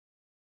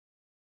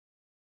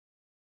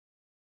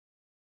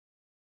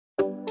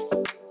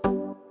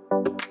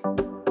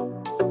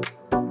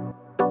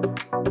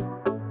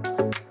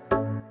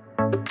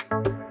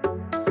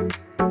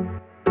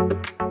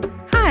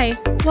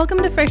Welcome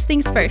to First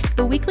Things First,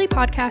 the weekly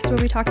podcast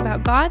where we talk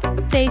about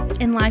God, faith,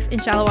 and life in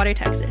Shallowater,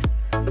 Texas.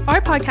 Our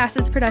podcast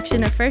is a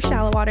production of First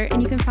Shallowater,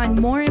 and you can find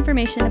more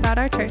information about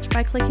our church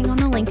by clicking on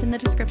the link in the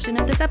description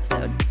of this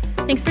episode.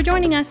 Thanks for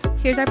joining us.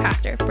 Here's our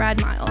pastor,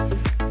 Brad Miles.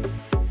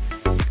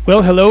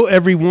 Well, hello,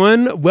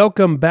 everyone.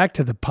 Welcome back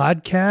to the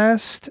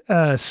podcast.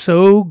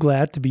 So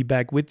glad to be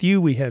back with you.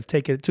 We have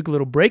took a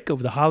little break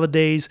over the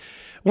holidays.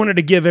 Wanted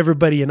to give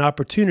everybody an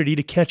opportunity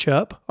to catch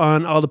up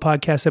on all the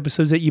podcast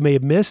episodes that you may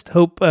have missed.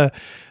 Hope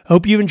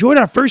you've enjoyed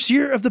our first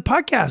year of the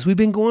podcast. We've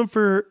been going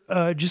for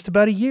just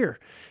about a year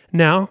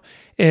now,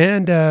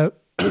 and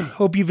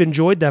hope you've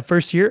enjoyed that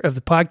first year of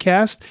the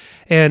podcast,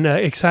 and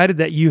excited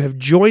that you have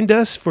joined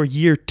us for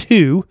year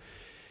 2.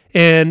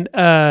 And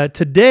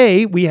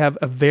today we have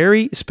a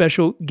very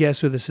special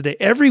guest with us today.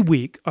 Every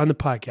week on the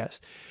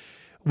podcast,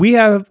 we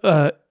have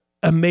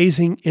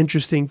amazing,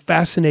 interesting,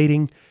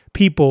 fascinating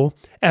people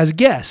as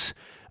guests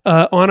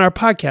on our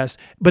podcast.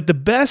 But the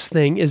best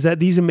thing is that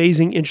these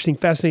amazing, interesting,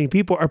 fascinating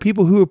people are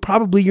people who are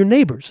probably your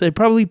neighbors. They're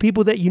probably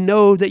people that you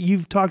know, that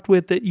you've talked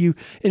with, and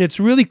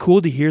it's really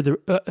cool to hear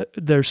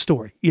their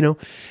story. You know,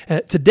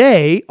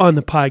 today on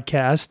the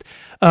podcast,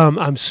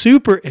 I'm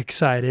super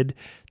excited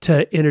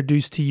to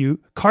introduce to you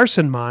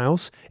Carsen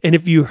Miles. And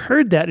if you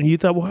heard that and you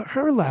thought, well,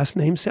 her last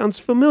name sounds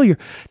familiar,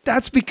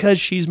 that's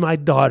because she's my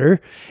daughter.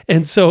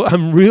 And so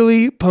I'm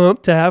really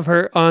pumped to have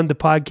her on the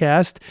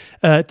podcast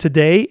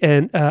today.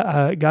 And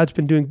God's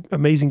been doing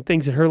amazing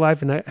things in her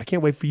life, and I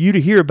can't wait for you to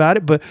hear about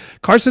it. But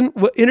Carsen,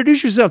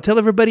 introduce yourself. Tell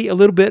everybody a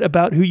little bit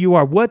about who you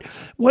are. What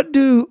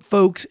do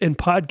folks in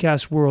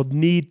podcast world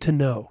need to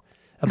know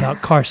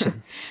about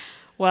Carsen?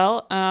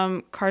 Well,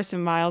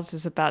 Carsen Miles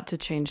is about to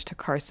change to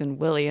Carsen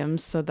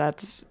Williams, so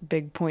that's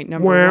big point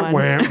number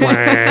one.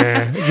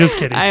 Just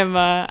kidding.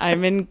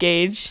 I'm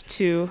engaged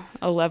to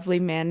a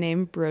lovely man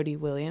named Brody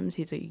Williams.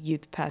 He's a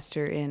youth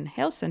pastor in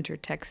Hale Center,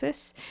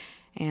 Texas,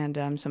 and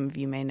some of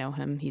you may know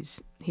him.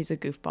 He's a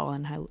goofball,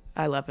 and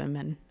I love him,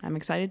 and I'm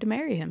excited to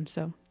marry him.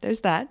 So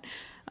there's that.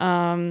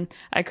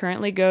 I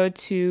currently go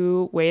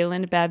to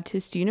Wayland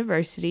Baptist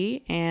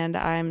University, and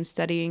I'm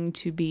studying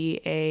to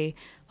be a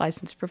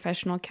licensed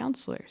professional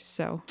counselor.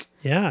 So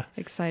yeah,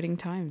 exciting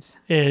times.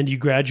 And you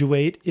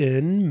graduate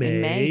in May.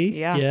 In May,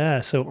 yeah.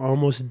 Yeah, so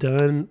almost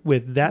done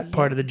with that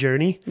part of the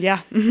journey. Yeah.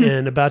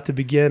 And about to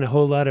begin a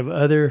whole lot of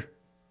other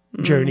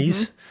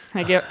journeys.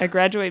 I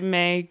graduate in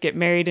May, get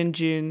married in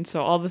June,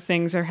 so all the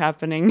things are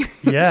happening.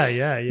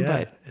 Yeah.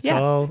 But, it's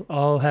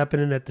all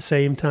happening at the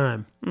same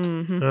time.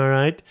 Mm-hmm.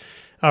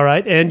 All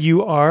right. And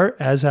you are,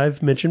 as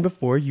I've mentioned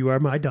before, you are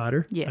my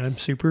daughter. Yes. I'm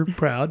super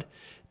proud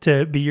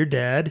to be your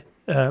dad.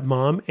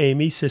 Mom,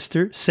 Amy,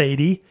 sister,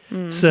 Sadie.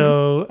 Mm-hmm.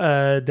 So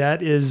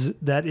that is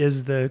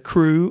the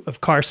crew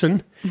of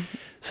Carsen.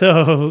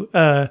 So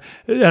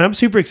and I'm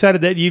super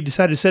excited that you've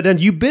decided to sit down.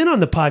 You've been on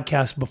the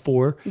podcast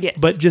before, yes,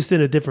 but just in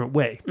a different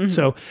way. Mm-hmm.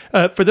 So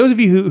for those of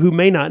you who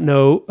may not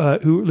know,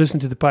 who listen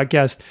to the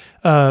podcast,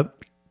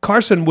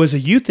 Carsen was a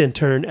youth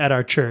intern at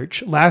our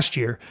church last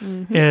year,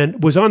 mm-hmm,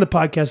 and was on the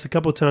podcast a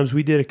couple of times.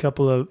 We did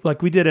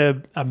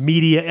a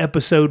media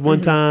episode one,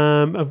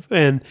 mm-hmm,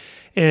 time,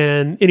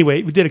 and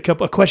anyway, we did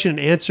a question and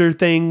answer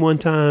thing one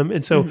time.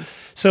 And so, mm-hmm,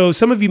 so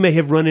some of you may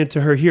have run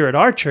into her here at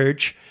our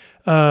church,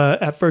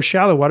 at First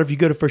Shallowater. If you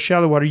go to First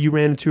Shallowater, you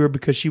ran into her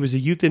because she was a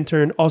youth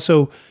intern,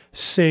 also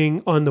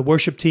sang on the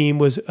worship team,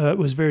 was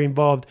very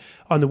involved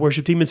on the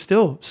worship team, and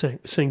still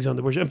sings on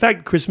the worship. In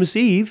fact, Christmas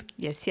Eve.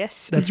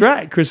 Yes. That's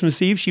right.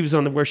 Christmas Eve, she was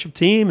on the worship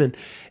team,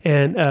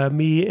 and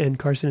me and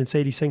Carsen and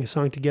Sadie sang a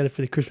song together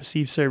for the Christmas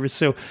Eve service.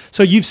 So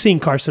you've seen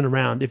Carsen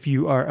around if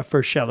you are a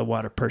First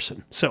Shallowater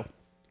person. So,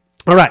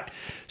 all right.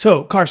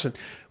 So Carsen,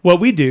 what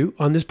we do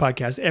on this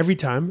podcast every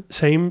time,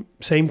 same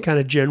kind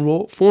of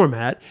general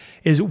format,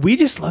 is we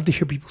just love to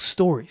hear people's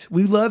stories.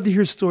 We love to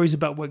hear stories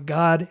about what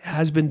God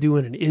has been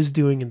doing and is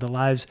doing in the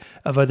lives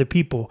of other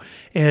people.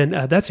 And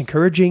that's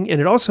encouraging. And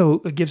it also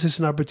gives us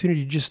an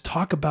opportunity to just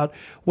talk about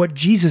what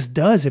Jesus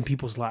does in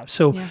people's lives.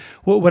 So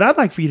what I'd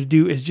like for you to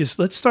do is just,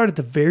 let's start at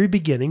the very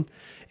beginning.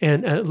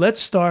 And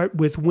let's start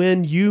with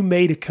when you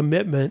made a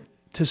commitment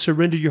to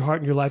surrender your heart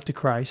and your life to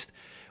Christ.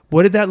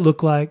 What did that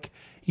look like?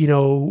 You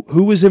know,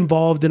 who was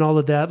involved in all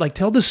of that? Like,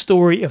 tell the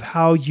story of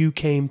how you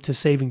came to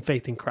saving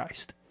faith in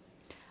Christ.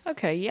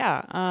 Okay,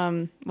 yeah.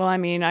 Well, I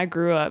mean, I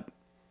grew up,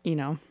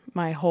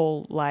 my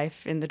whole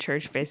life in the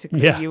church,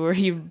 basically. Yeah.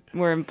 You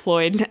were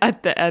employed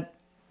at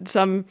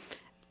some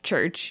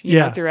church, you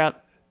know,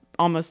 throughout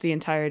almost the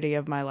entirety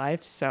of my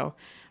life. So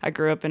I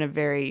grew up in a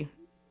very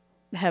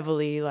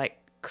heavily,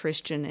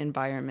 Christian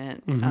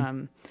environment.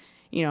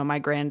 Mm-hmm. My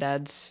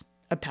granddad's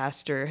a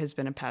pastor, has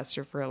been a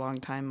pastor for a long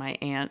time. My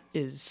aunt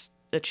is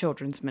a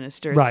children's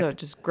minister. Right. So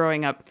just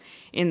growing up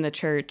in the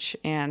church.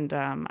 And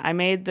I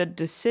made the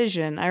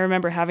decision. I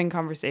remember having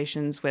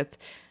conversations with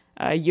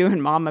you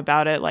and Mom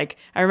about it. Like,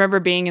 I remember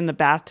being in the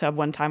bathtub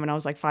one time when I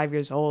was 5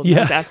 years old. And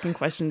I was asking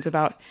questions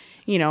about,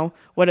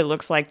 what it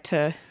looks like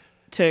to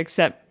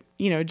accept,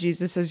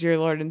 Jesus as your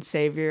Lord and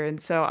Savior.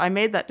 And so I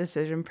made that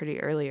decision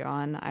pretty early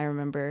on. I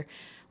remember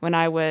when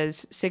I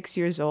was 6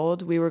 years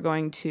old, we were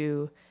going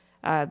to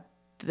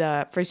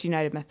the First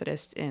United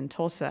Methodist in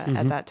Tulsa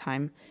at that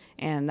time.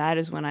 And that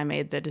is when I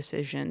made the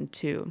decision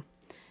to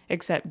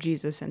accept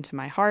Jesus into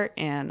my heart.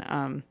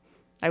 And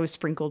I was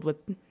sprinkled with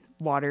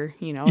water,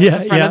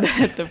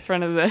 at the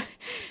front of the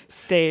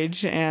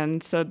stage.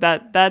 And so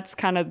that's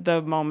kind of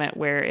the moment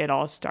where it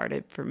all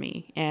started for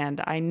me.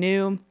 And I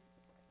knew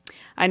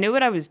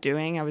what I was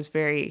doing. I was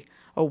very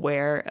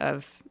aware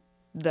of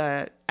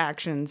the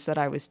actions that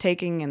I was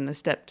taking and the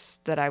steps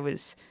that I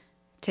was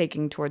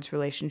taking towards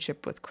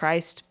relationship with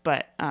Christ.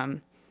 But,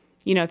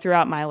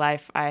 throughout my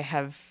life,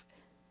 I've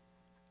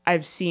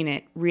seen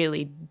it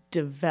really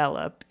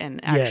develop and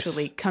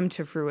actually come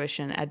to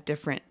fruition at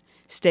different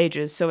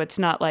stages. So it's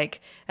not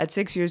like at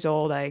 6 years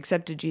old, I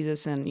accepted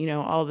Jesus and,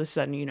 all of a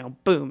sudden,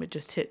 boom, it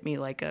just hit me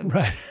like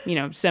a,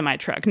 semi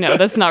truck. No,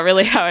 that's not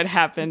really how it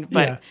happened.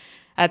 But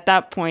at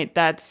that point,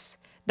 that's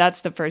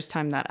the first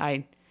time that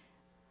I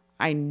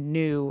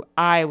knew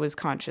I was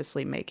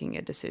consciously making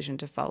a decision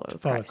to follow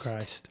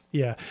Christ.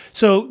 Yeah.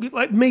 So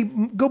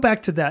go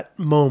back to that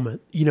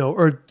moment,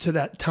 or to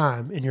that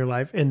time in your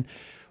life. And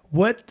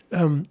what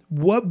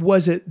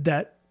was it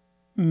that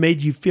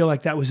made you feel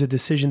like that was a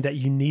decision that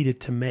you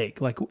needed to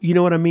make? Like, you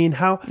know what I mean?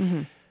 How,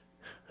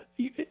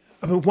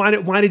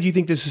 why did you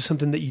think this was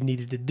something that you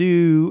needed to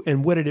do?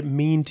 And what did it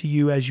mean to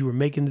you as you were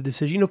making the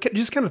decision?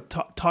 Just kind of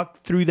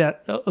talk through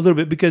that a little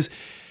bit, because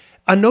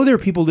I know there are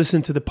people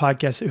listening to the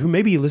podcast who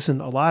maybe listen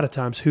a lot of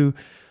times who,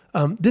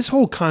 this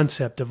whole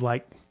concept of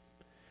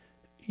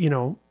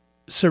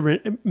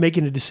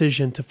making a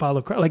decision to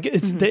follow Christ, like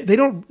it's, they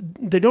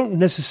don't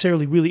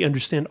necessarily really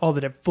understand all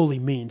that it fully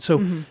means. So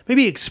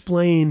maybe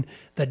explain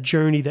that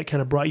journey that kind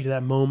of brought you to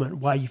that moment,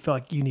 why you felt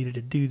like you needed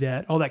to do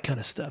that, all that kind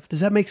of stuff. Does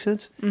that make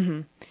sense?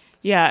 Mm-hmm.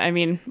 Yeah. I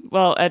mean,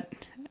 well,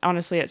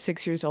 honestly, at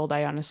 6 years old,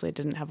 I honestly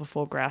didn't have a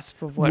full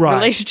grasp of what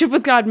relationship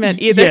with God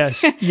meant either.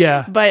 Yes.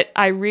 Yeah. But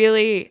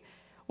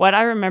what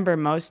I remember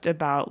most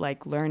about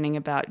learning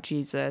about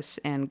Jesus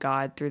and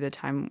God through the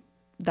time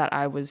that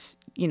I was,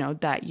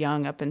 that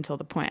young up until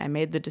the point I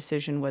made the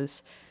decision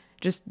was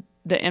just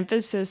the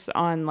emphasis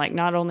on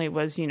not only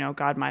was,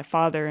 God my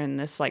Father and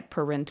this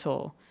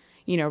parental,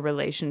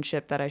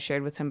 relationship that I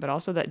shared with him, but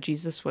also that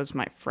Jesus was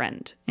my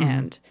friend.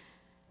 And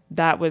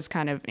that was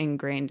kind of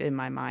ingrained in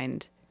my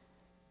mind,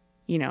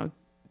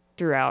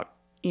 throughout,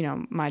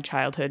 my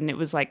childhood. And it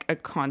was like a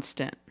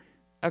constant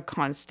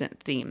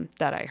theme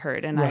that I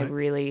heard. And I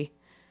really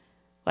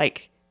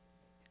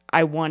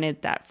I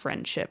wanted that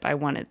friendship. I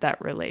wanted that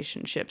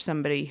relationship,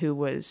 somebody who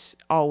was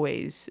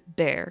always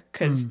there,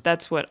 because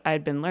that's what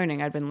I'd been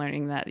learning. I'd been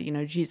learning that,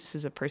 Jesus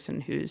is a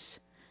person who's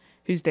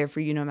there for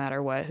you no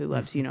matter what, who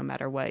loves you no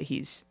matter what.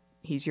 He's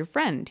your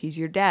friend. He's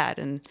your dad.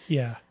 And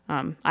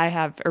I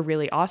have a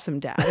really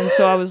awesome dad. And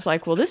so I was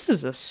like, well, this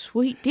is a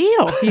sweet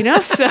deal,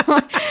 so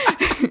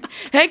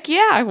heck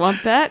yeah, I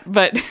want that.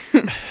 But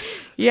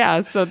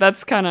so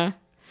that's kind of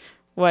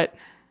what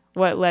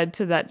led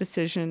to that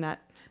decision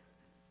that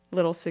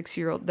little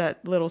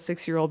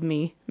 6-year-old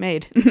me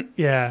made.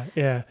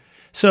 Yeah.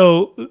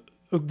 So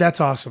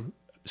that's awesome.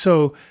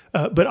 So,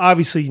 but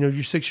obviously,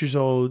 you're 6 years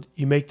old,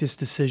 you make this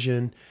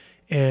decision,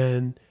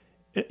 and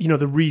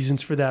the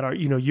reasons for that are,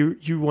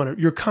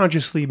 you're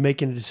consciously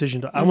making a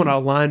decision to, I want to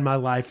align my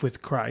life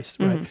with Christ,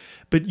 right?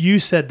 But you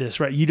said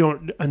this, right? You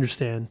don't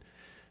understand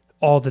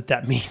all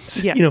that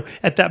means,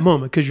 at that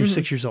moment, because you're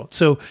 6 years old.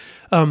 So,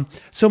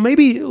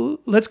 maybe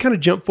let's kind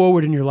of jump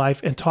forward in your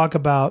life and talk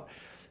about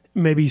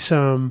maybe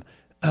some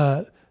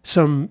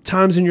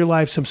times in your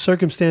life, some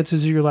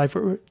circumstances in your life,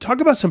 or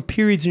talk about some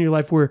periods in your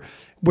life where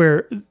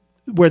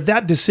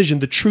that decision,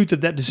 the truth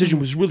of that decision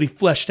was really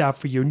fleshed out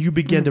for you, and you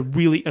began to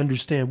really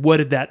understand what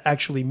did that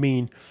actually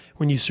mean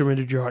when you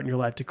surrendered your heart and your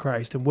life to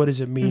Christ, and what does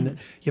it mean that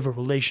you have a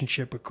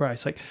relationship with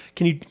Christ?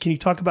 Can you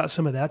talk about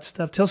some of that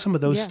stuff? Tell some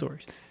of those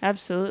stories.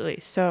 Absolutely.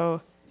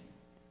 So,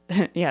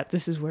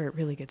 this is where it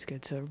really gets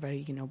good. So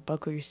everybody,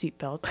 buckle your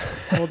seatbelts,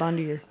 hold on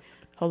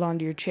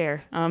to your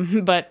chair.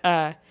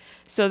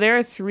 So there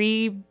are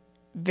 3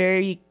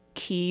 very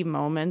key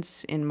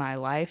moments in my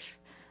life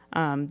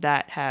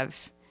that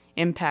have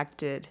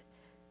impacted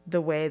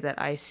the way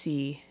that I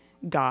see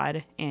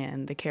God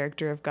and the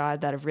character of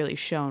God, that have really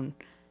shown,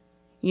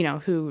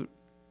 who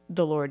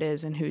the Lord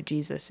is and who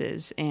Jesus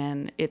is.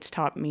 And they've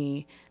taught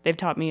me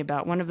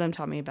about, one of them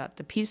taught me about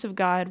the peace of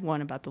God,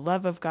 one about the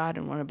love of God,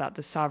 and one about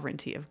the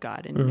sovereignty of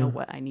God, and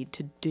what I need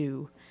to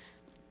do,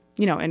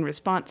 in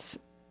response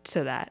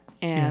to that.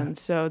 And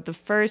so the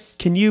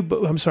first,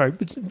 I'm sorry,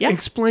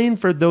 explain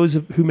for those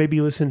who may be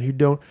listening who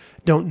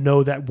don't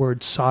know that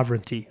word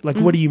sovereignty.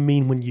 What do you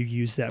mean when you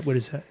use that? What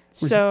is that?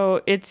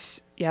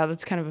 It's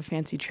that's kind of a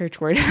fancy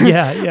church word.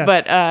 Yeah.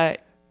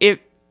 But it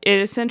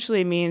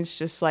essentially means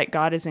just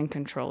God is in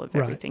control of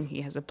everything.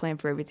 He has a plan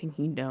for everything.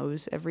 He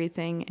knows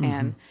everything.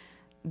 And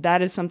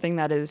that is something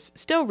that is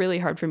still really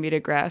hard for me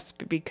to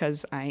grasp,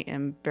 because I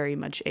am very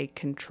much a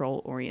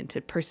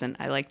control-oriented person.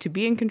 I like to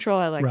be in control.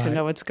 I like to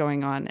know what's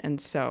going on.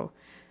 And so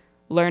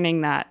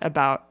learning that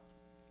about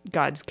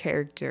God's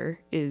character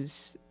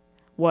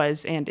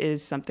was and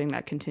is something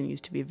that continues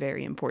to be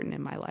very important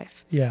in my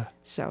life. Yeah.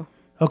 So.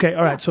 Okay,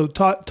 all right. So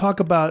talk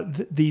about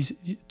these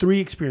 3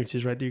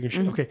 experiences, right? That you're going to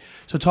share. Okay,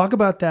 so talk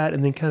about that,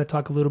 and then kind of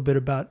talk a little bit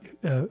about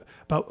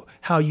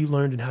how you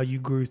learned and how you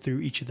grew through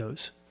each of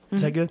those.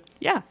 Is that good?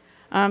 Yeah.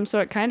 So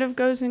it kind of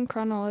goes in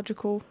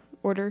chronological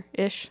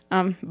order-ish.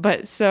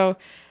 But so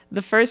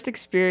the first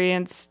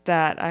experience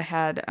that I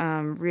had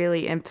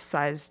really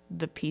emphasized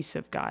the peace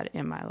of God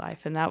in my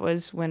life, and that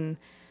was when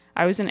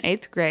I was in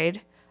 8th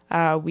grade.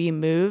 I'd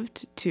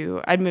moved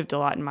a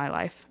lot in my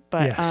life,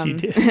 but yes, you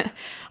did.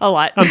 a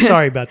lot. I'm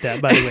sorry about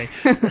that, by the way.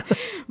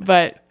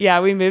 But yeah,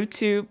 we moved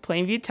to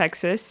Plainview,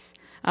 Texas,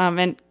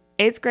 and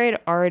 8th grade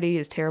already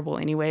is terrible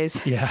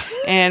anyways. Yeah.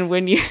 And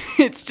when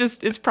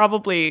it's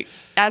probably,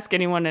 ask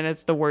anyone, and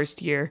it's the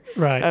worst year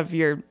Right. of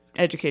your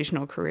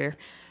educational career.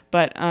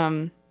 But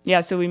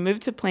yeah, so we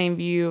moved to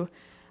Plainview,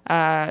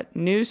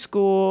 new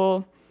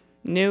school,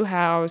 new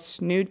house,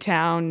 new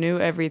town, new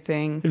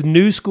everything. It was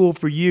new school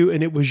for you,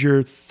 and it was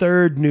your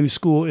 3rd new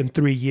school in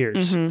 3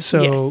 years.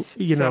 So, Yes.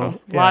 you know.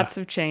 So lots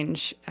of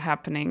change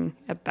happening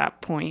at that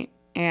point.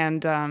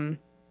 And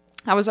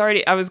I was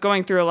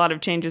going through a lot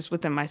of changes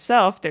within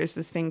myself. There's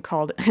this thing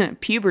called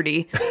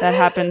puberty that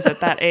happens at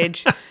that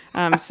age.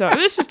 So it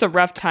was just a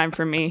rough time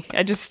for me.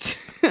 It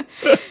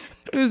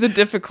was a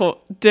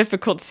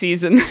difficult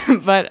season.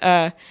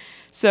 But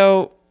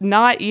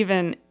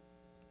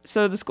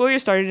so the school year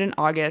started in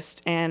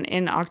August, and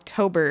in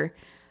October,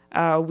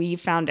 we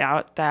found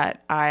out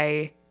that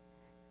I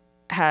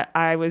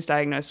was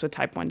diagnosed with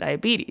type 1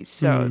 diabetes.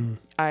 So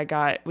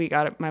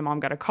my mom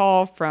got a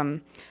call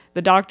from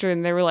the doctor,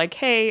 and they were like,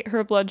 "Hey,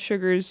 her blood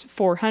sugar's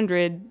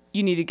 400.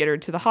 You need to get her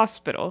to the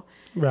hospital."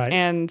 Right.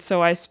 And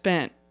so I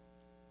spent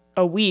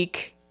a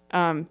week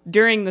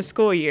during the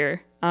school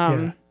year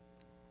in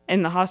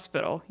the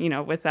hospital,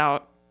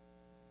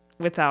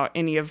 without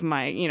any of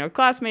my,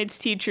 classmates,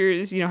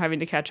 teachers, having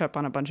to catch up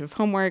on a bunch of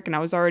homework. And I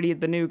was already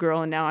the new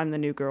girl, and now I'm the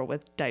new girl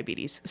with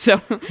diabetes.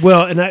 So,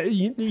 well,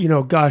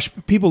 and gosh,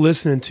 people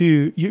listening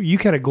too, you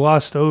kind of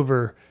glossed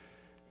over,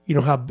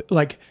 how,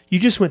 like, you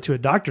just went to a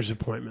doctor's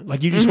appointment.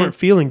 Like, you just weren't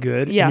feeling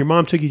good. Yeah. And your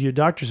mom took you to a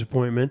doctor's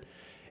appointment,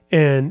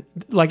 and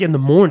like in the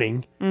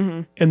morning,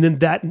 and then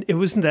it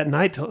wasn't that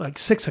night till like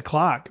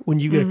 6:00 when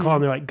you get a call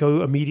and they're like,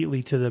 go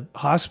immediately to the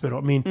hospital.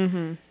 I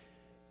mean,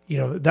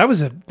 that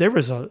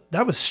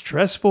was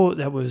stressful.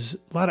 That was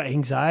a lot of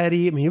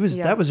anxiety. I mean,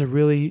 that was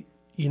really,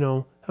 we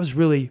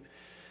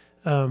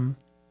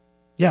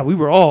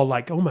were all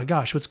like, oh my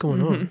gosh, what's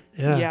going on?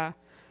 Yeah. Yeah.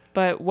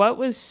 But what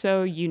was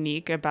so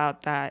unique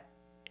about that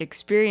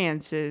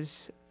experience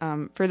is,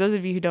 for those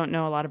of you who don't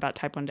know a lot about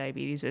type 1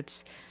 diabetes,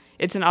 it's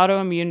an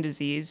autoimmune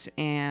disease,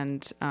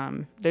 and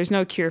there's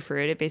no cure for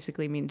it. It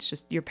basically means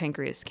just your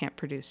pancreas can't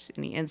produce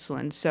any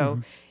insulin.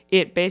 So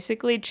it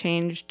basically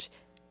changed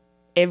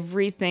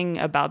everything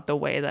about the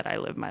way that I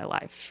live my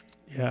life.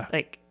 Yeah.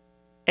 Like,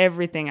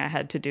 everything I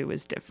had to do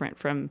was different,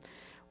 from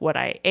what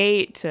I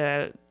ate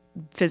to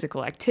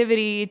physical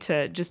activity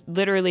to just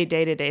literally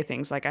day-to-day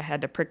things. Like, I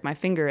had to prick my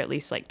finger at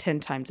least like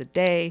 10 times a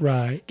day,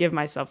 Right. give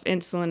myself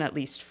insulin at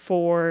least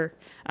 4,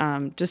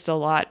 just a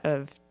lot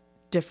of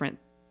different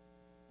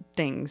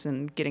things,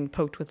 and getting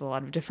poked with a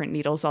lot of different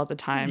needles all the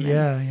time.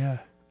 Yeah.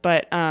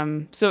 But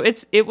so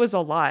it was a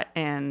lot.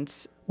 And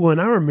well,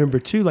 and I remember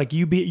too, like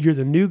you're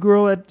the new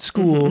girl at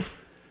school,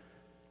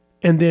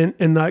 and then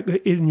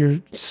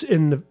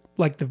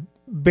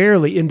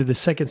barely into the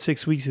second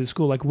 6 weeks of the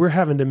school, like we're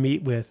having to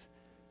meet with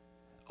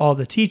all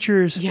the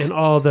teachers and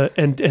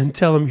and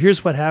tell them,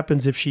 here's what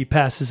happens if she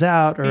passes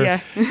out, or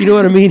you know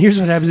what I mean? Here's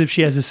what happens if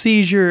she has a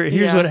seizure.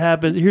 Here's what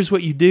happens. Here's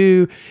what you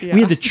do. Yeah. We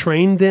had to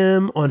train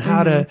them on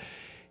how to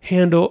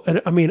handle.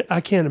 And I mean,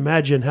 I can't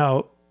imagine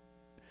how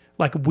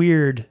like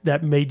weird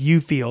that made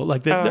you feel.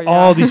 Like that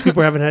all these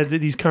people haven't had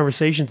these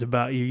conversations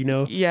about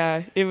you.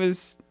 Yeah, it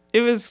was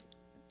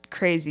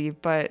crazy.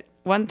 But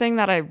one thing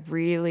that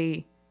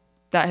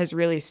has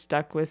really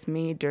stuck with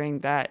me during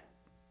that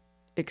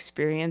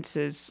experience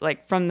is,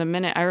 like, from the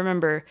minute I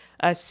remember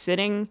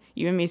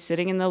you and me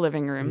sitting in the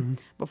living room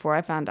before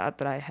I found out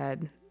that I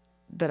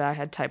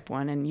had type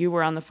 1, and you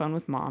were on the phone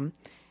with Mom,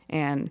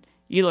 and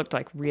you looked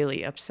like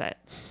really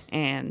upset,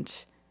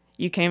 and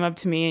you came up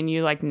to me and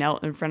you like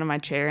knelt in front of my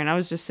chair, and I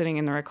was just sitting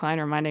in the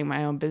recliner minding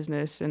my own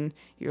business, and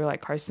you were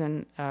like,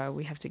 "Carsen,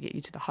 we have to get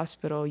you to the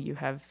hospital. You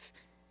have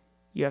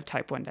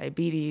type 1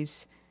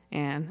 diabetes."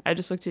 And I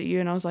just looked at you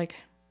and I was like,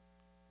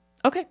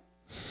 "Okay.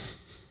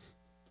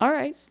 All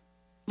right."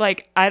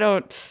 Like,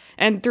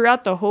 and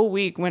throughout the whole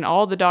week, when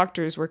all the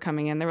doctors were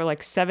coming in, there were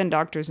like 7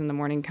 doctors in the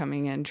morning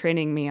coming in,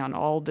 training me on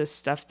all this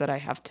stuff that I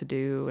have to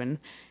do, and,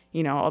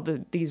 all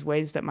these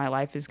ways that my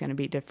life is going to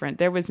be different.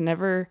 There was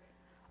never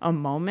a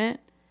moment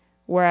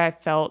where I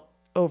felt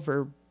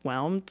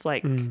overwhelmed,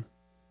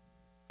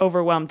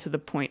 overwhelmed to the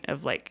point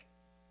of like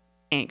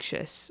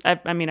anxious.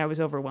 I mean, I was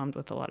overwhelmed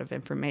with a lot of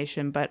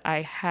information, but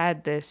I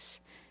had this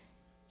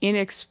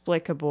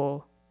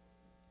inexplicable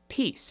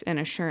peace and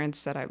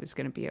assurance that I was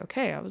going to be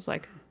okay. I was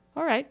like,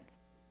 all right,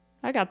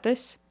 I got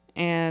this.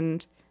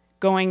 And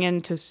going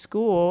into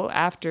school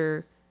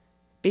after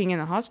being in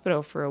the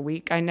hospital for a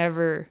week, I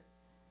never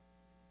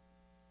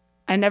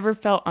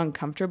felt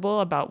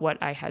uncomfortable about what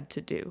I had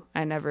to do.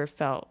 I never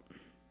felt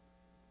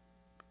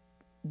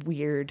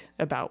weird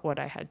about what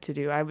I had to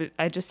do.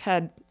 I just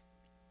had,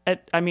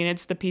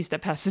 it's the peace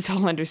that passes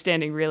all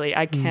understanding, really.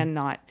 I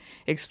cannot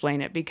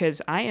explain it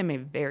because I am a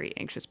very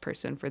anxious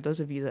person. For those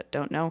of you that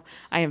don't know,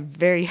 I am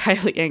very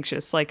highly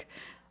anxious, like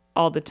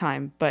all the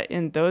time. But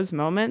in those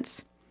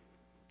moments,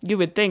 you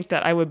would think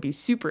that I would be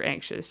super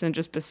anxious and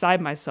just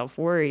beside myself,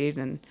 worried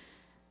and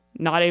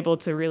not able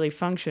to really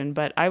function.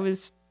 But I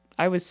was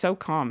so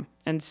calm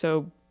and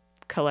so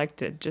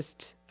collected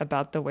just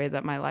about the way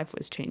that my life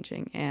was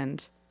changing.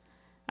 And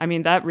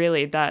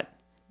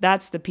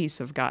that's the peace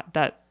of God,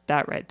 that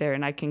right there.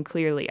 And I can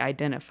clearly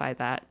identify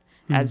that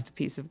as the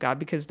peace of God,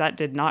 because that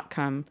did not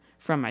come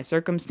from my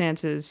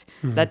circumstances.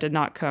 That did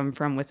not come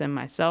from within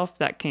myself.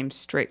 That came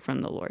straight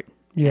from the Lord.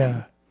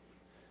 Yeah.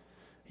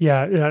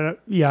 Yeah.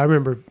 I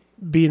remember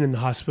being in the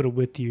hospital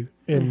with you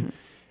and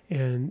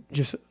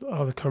just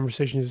all the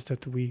conversations and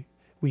stuff that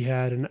we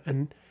had.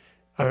 And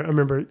I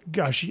remember,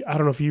 gosh, I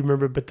don't know if you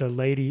remember, but that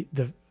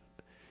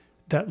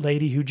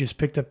lady who just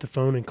picked up the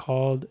phone and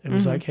called and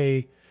was like,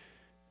 hey,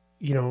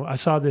 I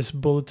saw this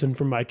bulletin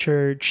from my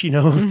church,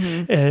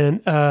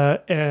 and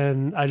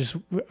I just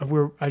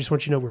want you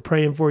to know we're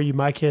praying for you.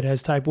 My kid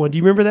has type 1. Do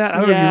you remember that? I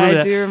don't know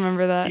if you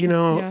remember that. I do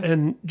remember that.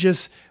 And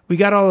just, we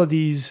got all of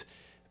these,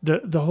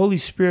 the Holy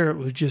Spirit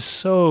was just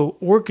so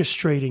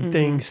orchestrating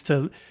things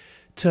to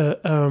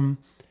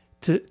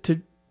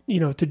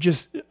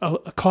just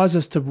cause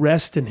us to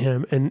rest in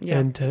Him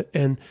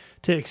and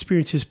to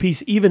experience His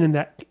peace, even in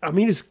that.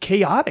 It's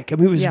chaotic. It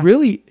was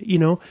really,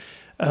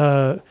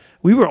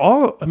 we were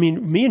all,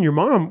 me and your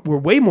mom were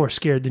way more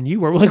scared than you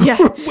were. We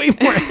were way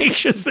more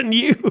anxious than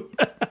you.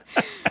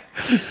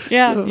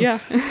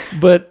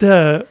 But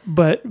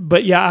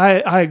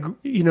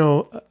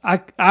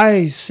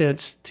I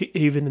sensed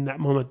even in that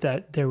moment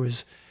that there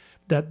was,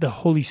 that the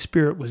Holy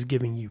Spirit was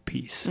giving you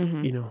peace,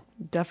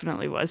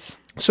 Definitely was.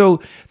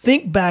 So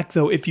think back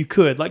though, if you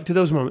could, like to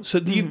those moments. So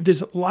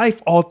this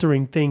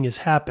life-altering thing has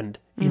happened,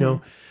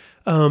 so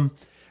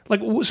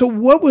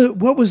what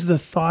was the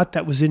thought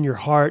that was in your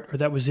heart or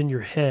that was in your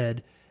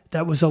head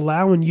that was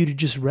allowing you to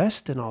just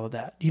rest in all of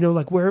that?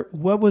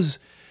 What was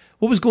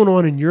going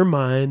on in your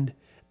mind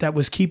that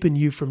was keeping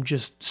you from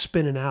just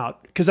spinning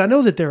out? Because I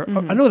know that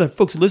I know that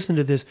folks listen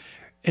to this,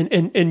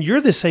 and you're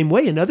the same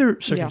way in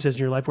other circumstances in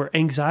your life where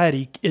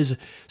anxiety is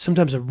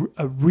sometimes a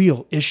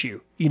real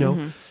issue.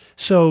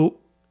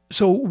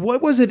 So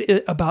what was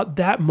it about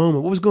that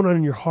moment? What was going on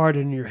in your heart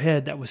and in your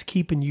head that was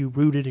keeping you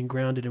rooted and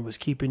grounded and was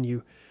keeping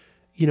you,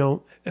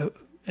 and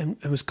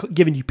was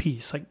giving you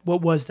peace? Like,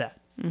 what was that?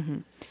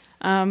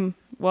 Well,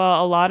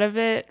 a lot of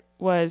it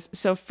was,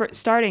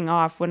 starting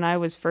off when I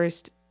was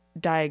first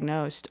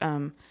diagnosed,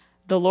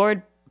 the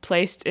Lord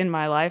placed in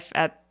my life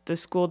at the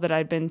school that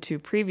I'd been to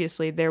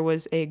previously, there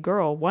was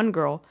one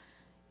girl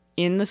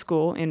in the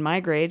school, in my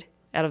grade,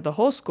 out of the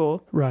whole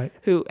school, right,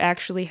 who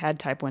actually had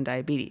type 1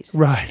 diabetes.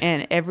 Right.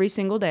 And every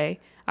single day,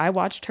 I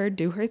watched her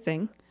do her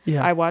thing.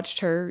 Yeah. I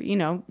watched her,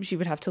 she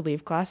would have to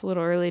leave class a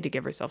little early to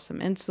give herself some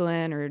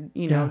insulin or,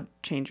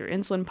 change her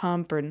insulin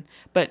pump.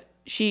 But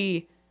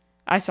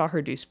I saw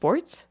her do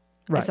sports.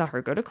 Right. I saw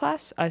her go to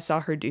class. I saw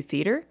her do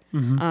theater.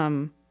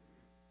 And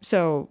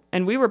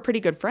we were pretty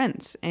good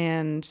friends.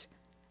 And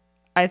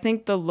I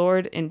think the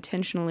Lord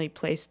intentionally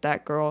placed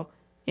that girl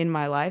in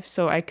my life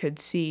so I could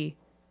see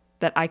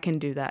that I can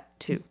do that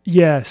too.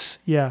 Yes.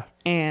 Yeah.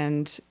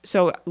 And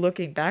so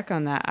looking back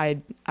on that,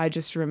 I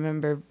just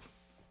remember,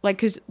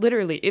 because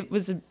literally it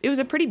was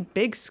a pretty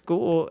big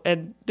school,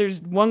 and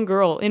there's one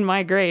girl in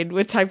my grade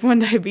with type 1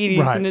 diabetes,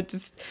 right. And it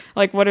just,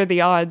 what are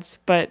the odds?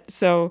 But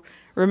so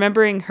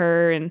remembering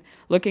her and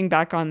looking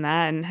back on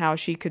that and how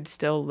she could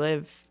still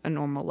live a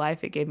normal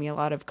life, it gave me a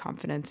lot of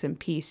confidence and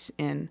peace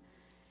in,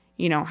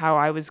 how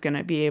I was going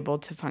to be able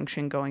to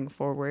function going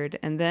forward.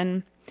 And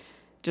then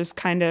just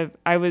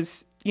I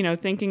was,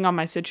 thinking on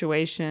my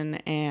situation,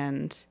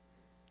 and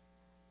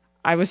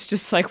I was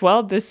just like,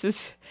 well,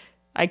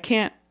 I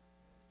can't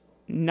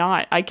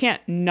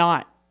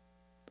not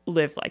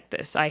live like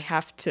this. I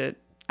have to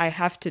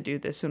do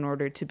this in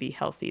order to be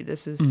healthy.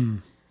 This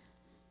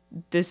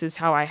is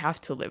how I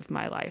have to live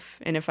my life.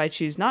 And if I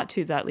choose not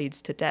to, that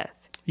leads to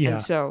death. Yeah.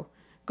 And so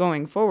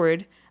going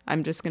forward,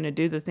 I'm just going to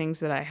do the things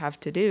that I have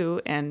to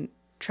do and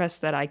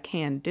trust that I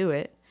can do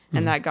it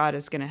and that God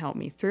is going to help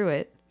me through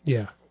it.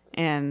 Yeah.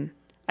 And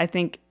I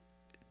think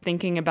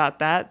thinking about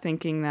that,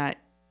 thinking that,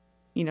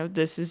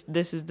 this is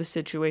the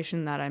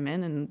situation that I'm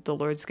in, and the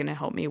Lord's going to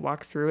help me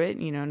walk through it,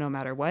 no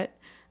matter what.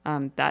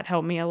 That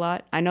helped me a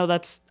lot. I know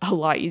that's a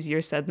lot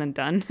easier said than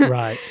done.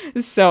 Right.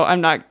 So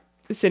I'm not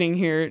sitting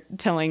here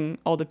telling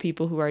all the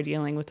people who are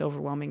dealing with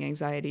overwhelming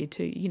anxiety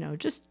to,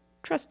 just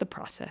trust the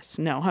process.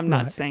 No, I'm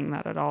not saying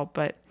that at all.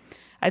 But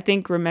I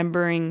think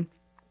remembering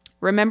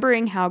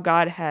how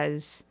God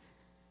has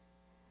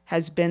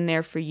been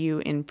there for you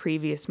in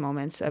previous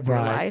moments of your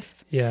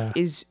life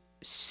is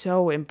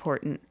so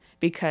important,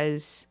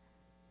 because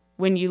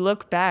when you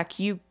look back,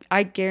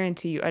 I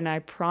guarantee you, and I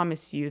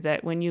promise you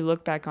that when you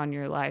look back on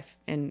your life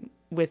and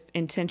with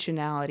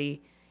intentionality,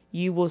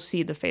 you will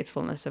see the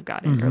faithfulness of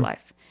God in your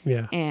life.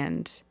 Yeah.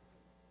 And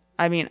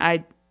I mean,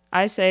 I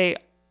say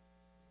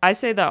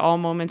that all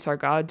moments are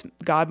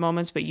God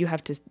moments, but you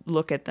have to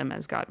look at them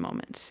as God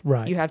moments.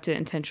 Right. You have to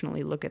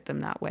intentionally look at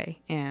them that way.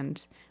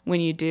 And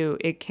when you do,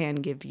 it can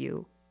give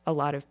you a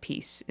lot of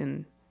peace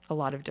in a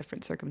lot of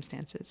different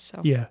circumstances.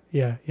 So Yeah.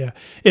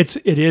 It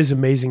is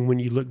amazing when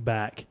you look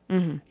back.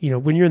 Mm-hmm. You know,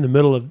 when you're in the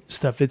middle of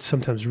stuff, it's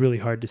sometimes really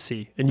hard to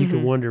see, and you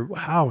can wonder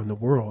how in the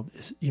world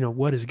is,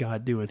 what is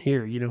God doing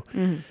here?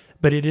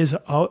 But it is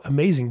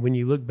amazing when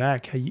you look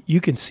back. How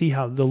you can see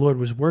how the Lord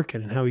was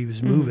working and how He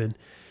was moving.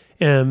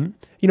 And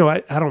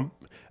I don't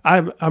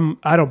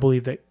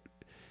believe that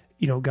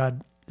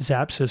God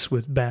zaps us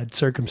with bad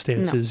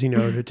circumstances.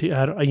 No.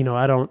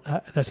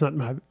 That's not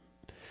my.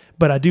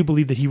 But I do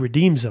believe that He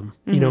redeems them.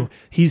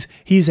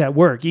 He's at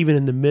work even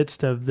in the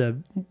midst of the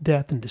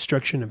death and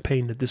destruction and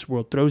pain that this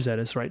world throws at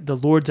us. Right, the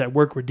Lord's at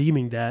work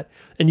redeeming that,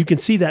 and you can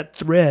see that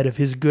thread of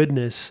His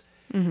goodness.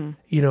 When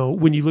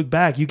you look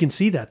back, you can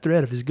see that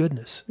thread of His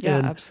goodness. Yeah,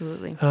 and,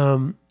 absolutely.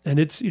 And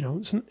it's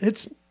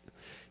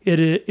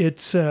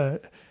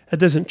it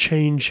doesn't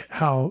change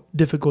how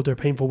difficult or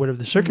painful whatever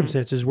the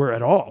circumstances were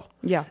at all.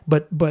 Yeah.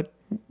 But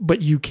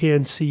you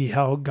can see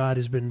how God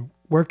has been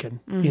working.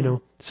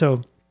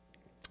 So.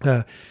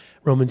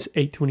 Romans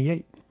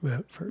 8:28,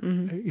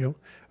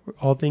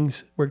 all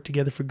things work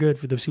together for good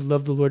for those who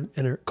love the Lord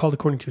and are called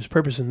according to His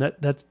purpose, and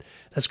that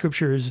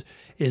scripture is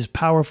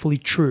powerfully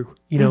true.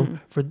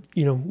 For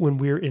when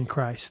we're in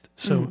Christ.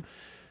 So,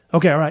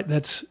 okay, all right,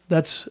 that's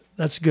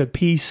good.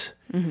 Peace,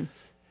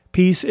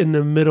 peace in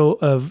the middle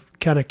of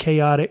kind of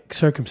chaotic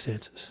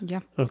circumstances. Yeah.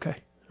 Okay,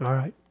 all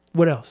right.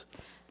 What else?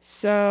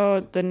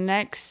 So the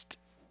next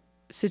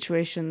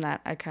situation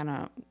that I kind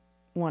of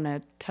want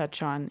to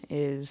touch on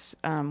is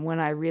when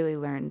I really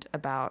learned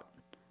about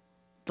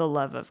the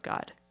love of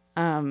God.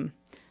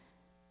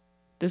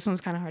 This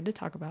one's kind of hard to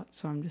talk about,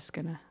 so I'm just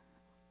going to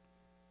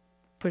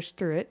push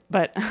through it.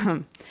 But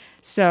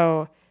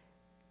so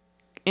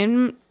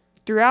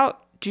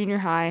throughout junior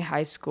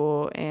high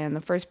school, and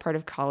the first part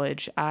of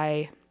college,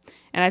 I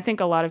think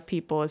a lot of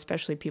people,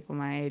 especially people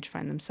my age,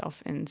 find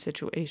themselves in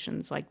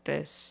situations like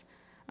this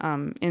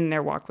in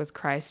their walk with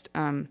Christ.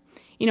 I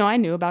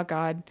knew about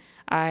God.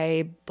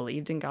 I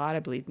believed in God. I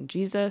believed in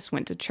Jesus,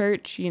 went to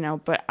church,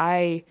 but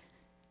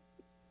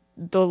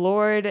the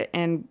Lord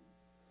and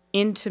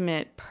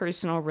intimate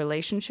personal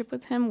relationship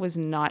with Him was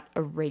not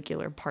a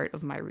regular part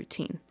of my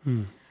routine.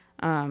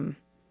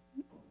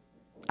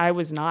 I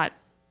was not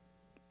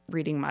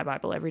reading my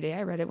Bible every day.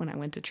 I read it when I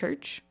went to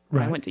church,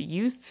 when I went to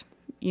youth,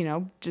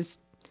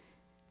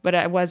 but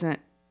it wasn't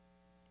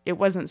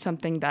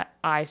something that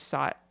I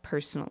sought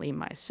personally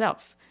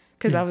myself.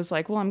 Because I was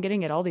like, well, I'm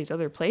getting it all these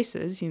other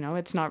places,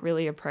 it's not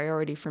really a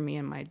priority for me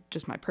in my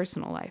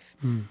personal life.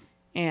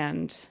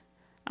 And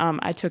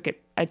I took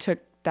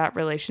that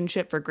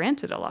relationship for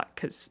granted a lot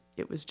because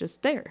it was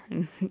just there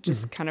and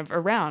just kind of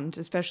around,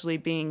 especially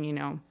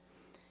being,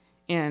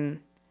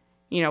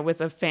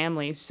 with a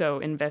family so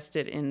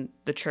invested in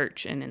the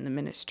church and in the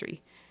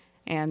ministry.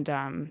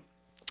 And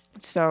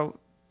so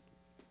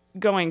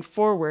going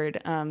forward,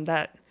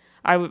 that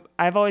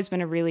I've always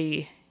been a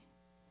really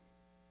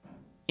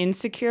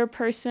insecure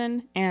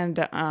person,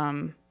 and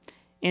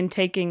in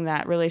taking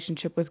that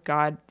relationship with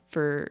God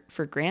for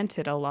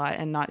granted a lot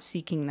and not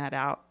seeking that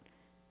out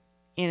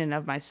in and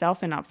of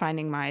myself and not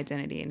finding my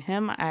identity in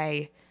Him,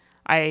 I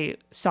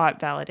sought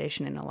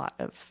validation in a lot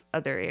of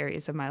other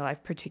areas of my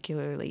life,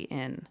 particularly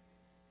in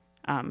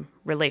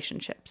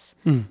relationships,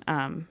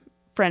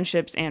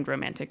 friendships and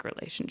romantic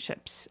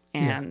relationships.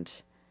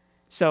 And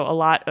so a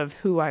lot of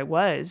who I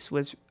was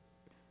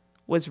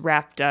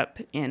wrapped up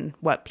in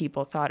what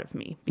people thought of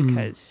me,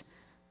 because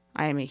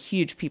I am a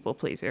huge people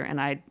pleaser and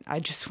I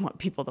just want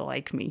people to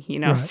like me,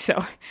 Right.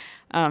 So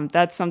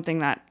that's something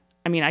that,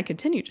 I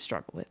continue to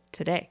struggle with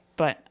today.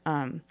 But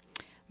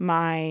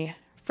my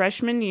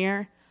freshman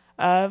year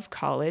of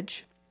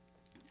college,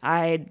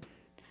 I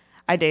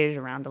dated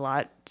around a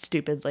lot,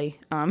 stupidly,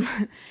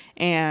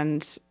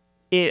 and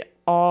it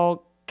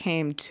all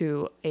came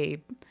to a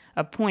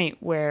point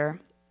where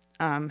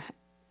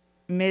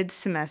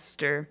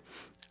mid-semester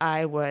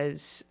I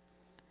went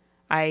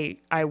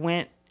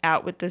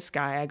out with this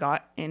guy. I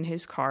got in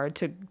his car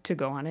to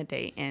go on a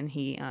date, and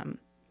he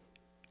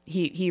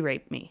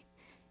raped me.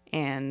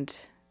 And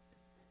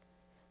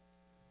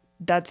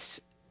I'm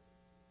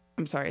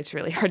sorry, it's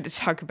really hard to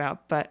talk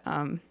about, but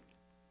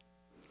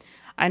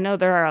I know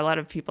there are a lot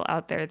of people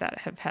out there that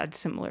have had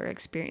similar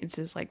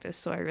experiences like this,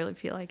 so I really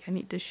feel like I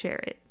need to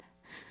share it.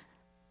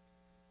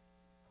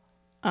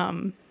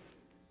 I'm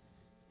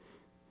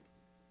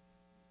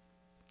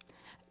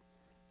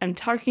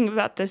talking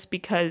about this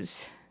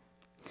because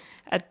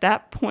at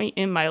that point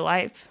in my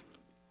life,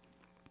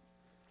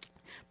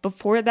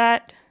 before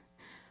that,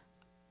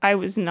 I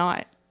was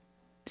not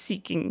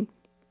seeking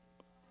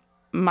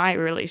my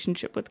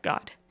relationship with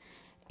God.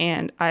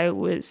 And I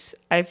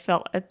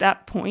felt at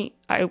that point,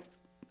 I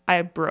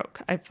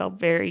broke. I felt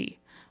very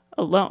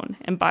alone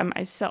and by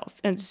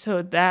myself. And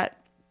so that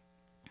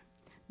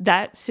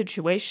that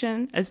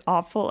situation, as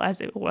awful as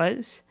it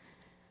was,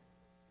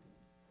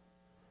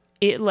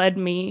 it led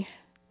me,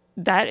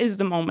 that is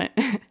the moment.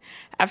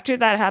 After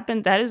that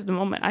happened, that is the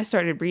moment I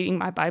started reading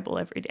my Bible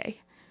every day.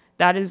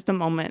 That is the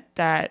moment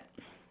that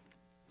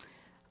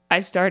I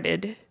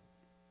started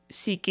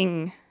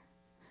seeking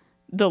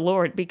the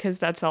Lord, because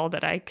that's all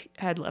that I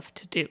had left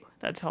to do.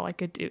 That's all I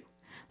could do.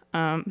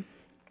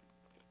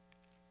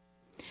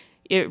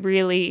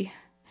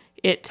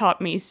 It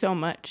taught me so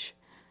much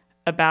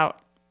about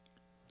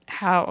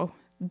how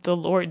the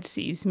Lord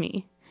sees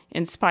me,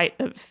 in spite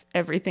of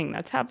everything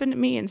that's happened to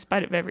me, in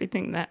spite of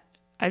everything that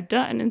I've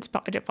done, in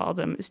spite of all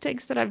the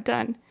mistakes that I've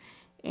done.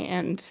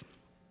 And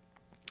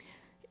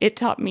it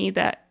taught me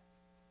that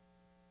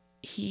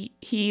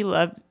he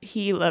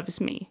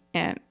loves me,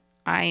 and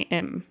I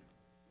am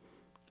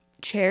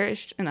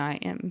cherished, and I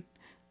am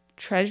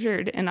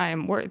treasured, and I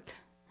am worth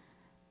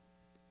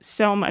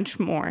so much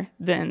more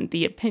than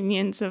the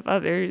opinions of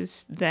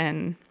others,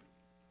 than,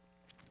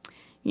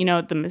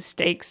 the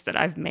mistakes that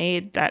I've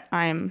made, that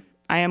I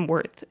am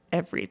worth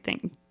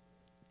everything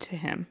to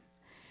him.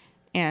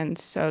 And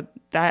so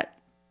that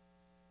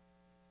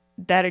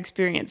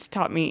experience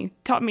taught me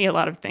a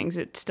lot of things.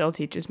 It still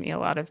teaches me a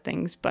lot of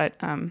things, but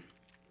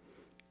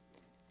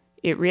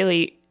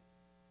it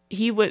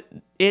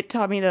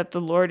taught me that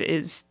the Lord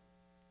is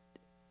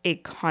a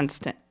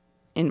constant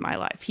in my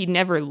life. He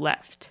never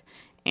left.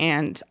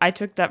 And I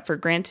took that for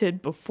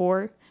granted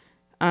before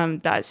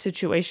that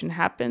situation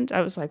happened.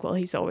 I was like, well,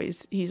 he's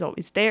always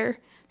there.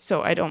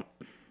 So I don't,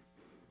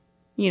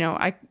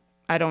 I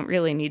don't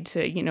really need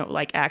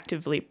to,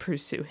 actively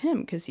pursue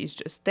him, because he's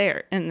just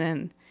there. And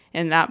then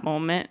in that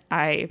moment,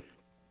 I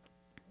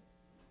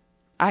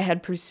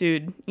had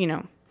pursued,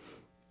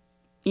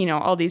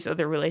 all these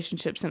other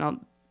relationships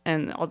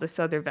and all this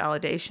other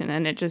validation,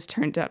 and it just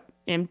turned up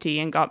empty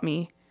and got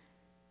me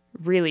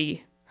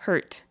really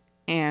hurt.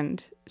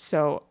 And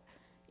so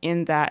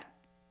in that,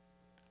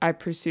 I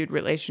pursued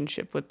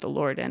relationship with the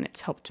Lord, and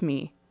it's helped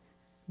me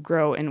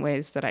grow in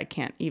ways that I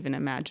can't even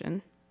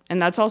imagine. And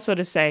that's also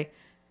to say,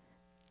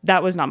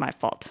 that was not my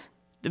fault.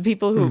 The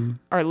people who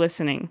are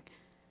listening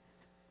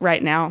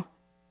right now,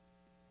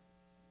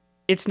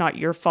 it's not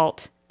your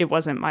fault. It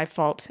wasn't my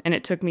fault. And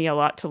it took me a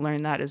lot to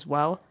learn that as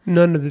well.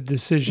 None of the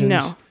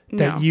decisions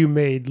that you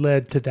made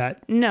led to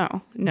that.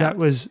 No. That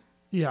was,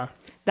 yeah.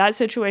 That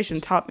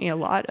situation taught me a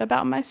lot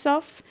about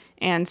myself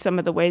and some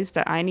of the ways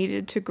that I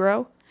needed to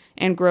grow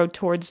and grow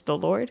towards the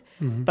Lord.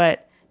 Mm-hmm.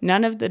 But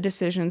none of the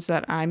decisions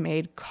that I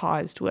made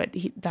caused what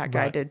that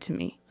guy did to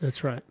me.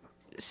 That's right.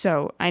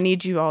 So I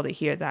need you all to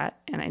hear that,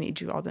 and I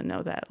need you all to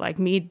know that. Like,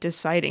 me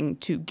deciding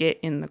to get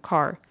in the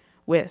car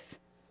with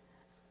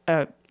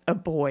a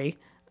boy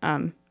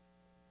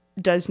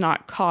does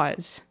not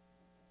cause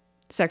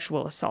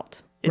sexual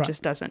assault. It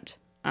just doesn't.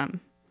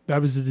 That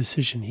was the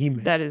decision he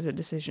made. That is a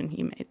decision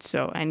he made.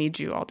 So I need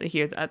you all to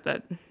hear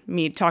that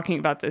me talking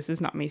about this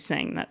is not me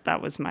saying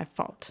that was my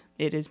fault.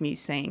 It is me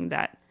saying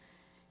that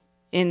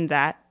in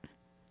that,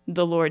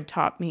 the Lord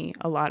taught me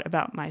a lot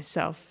about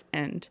myself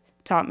and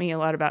taught me a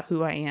lot about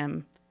who I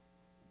am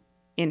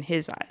in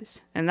his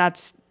eyes. And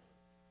that's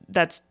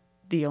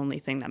the only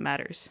thing that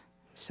matters.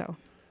 So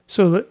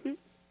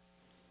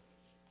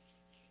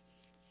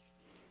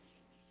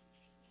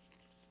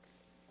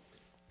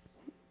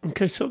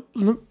okay, so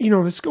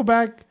let's go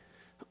back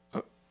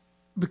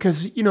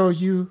because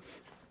you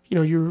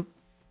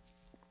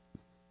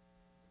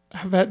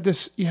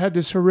had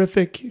this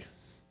horrific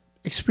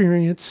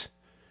experience,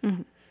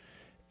 mm-hmm.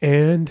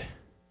 and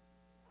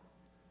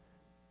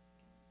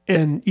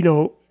in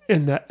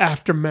the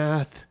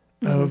aftermath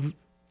mm-hmm. of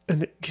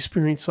an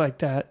experience like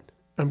that,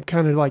 I'm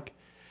kind of like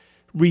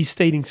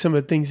restating some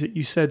of the things that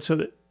you said so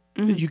that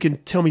mm-hmm. you can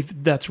tell me if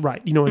that's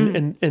right,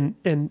 mm-hmm.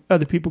 and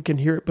other people can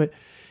hear it, but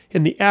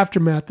in the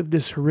aftermath of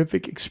this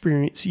horrific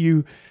experience,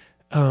 you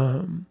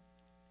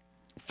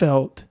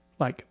felt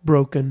like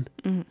broken,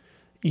 mm-hmm.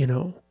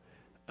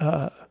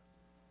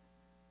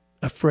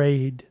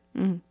 Afraid,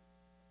 mm-hmm.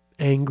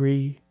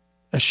 angry,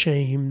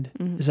 ashamed.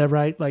 Mm-hmm. Is that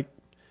right? Like,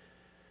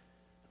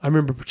 I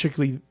remember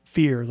particularly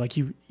fear. Like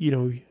you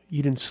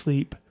didn't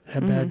sleep,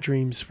 had mm-hmm. bad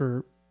dreams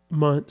for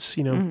months.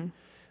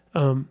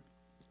 Mm-hmm.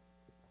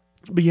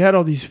 But you had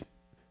all these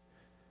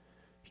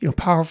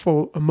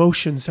powerful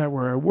emotions that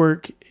were at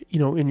work,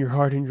 in your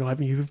heart and your life,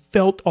 and you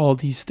felt all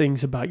these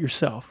things about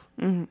yourself.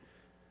 Mm-hmm.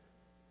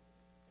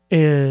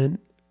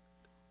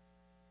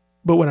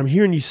 But what I'm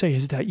hearing you say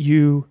is that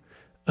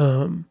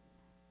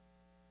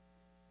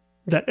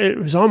that it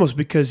was almost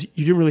because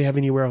you didn't really have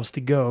anywhere else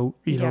to go,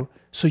 yeah.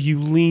 So you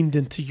leaned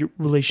into your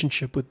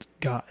relationship with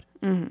God.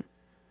 Mm-hmm.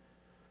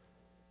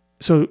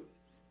 So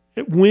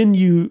when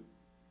you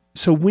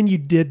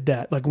did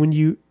that, like when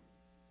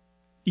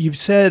you've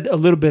said a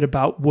little bit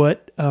about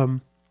what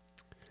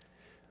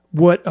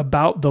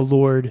about the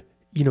Lord,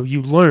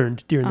 you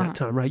learned during that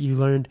time, right? You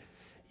learned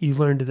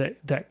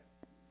that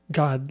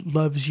God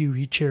loves you,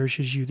 he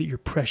cherishes you, that you're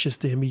precious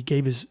to him. He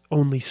gave his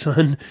only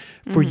son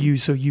for mm-hmm. you,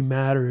 so you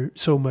matter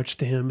so much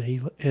to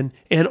him.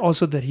 And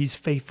also that he's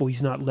faithful,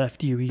 he's not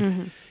left you. He,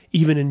 mm-hmm.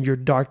 even in your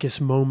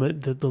darkest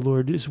moment, that the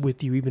Lord is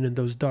with you, even in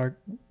those dark,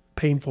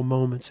 painful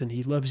moments, and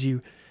he loves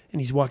you, and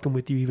he's walking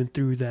with you even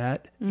through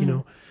that, you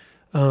know.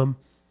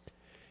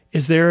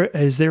 Is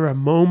there a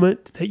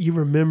moment that you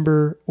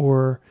remember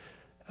or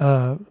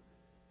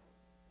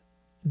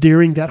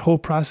during that whole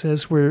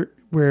process where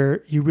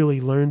you really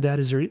learned that?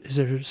 Is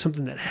there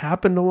something that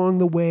happened along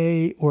the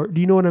way, or do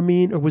you know what I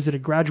mean? Or was it a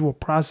gradual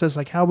process?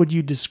 Like, how would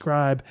you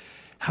describe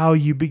how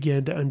you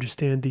began to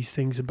understand these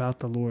things about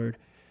the Lord?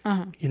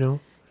 You know?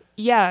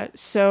 Yeah.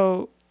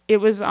 So it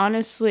was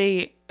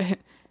honestly,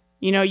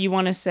 you know, you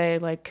want to say,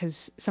 like,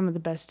 because some of the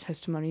best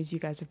testimonies you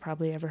guys have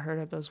probably ever heard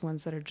are those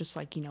ones that are just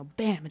like, you know,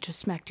 bam, it just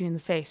smacked you in the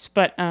face.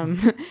 But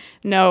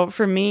no,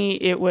 for me,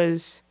 it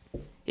was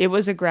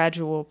a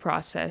gradual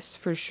process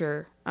for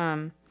sure.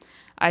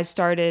 I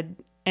started,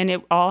 and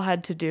it all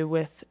had to do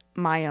with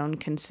my own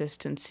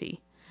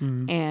consistency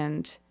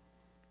and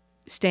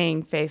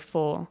staying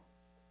faithful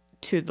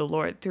to the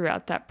Lord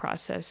throughout that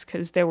process.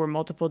 Because there were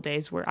multiple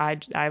days where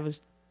I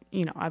was,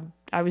 you know,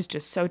 I was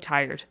just so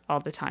tired all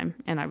the time,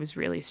 and I was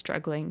really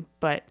struggling.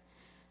 But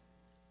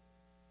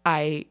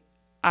I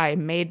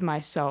made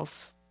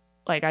myself,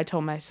 like, I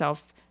told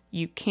myself,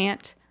 you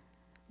can't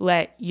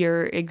let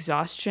your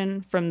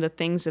exhaustion from the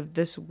things of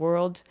this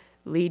world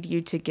lead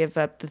you to give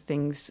up the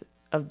things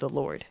of the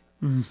Lord.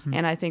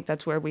 And I think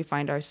that's where we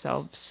find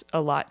ourselves a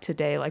lot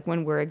today. Like,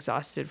 when we're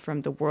exhausted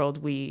from the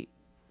world, we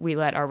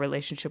let our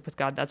relationship with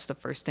God, that's the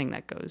first thing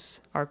that goes.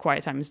 Our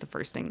quiet time is the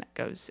first thing that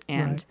goes.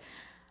 And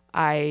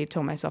I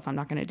told myself, I'm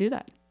not going to do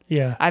that.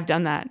 Yeah. I've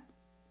done that,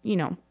 you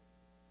know,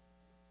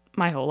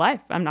 my whole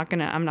life. I'm not going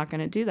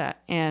to do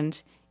that.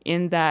 And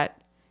in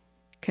that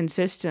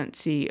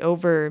consistency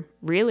over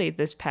really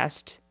the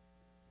past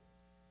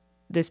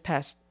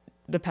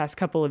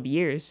couple of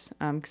years,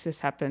 because this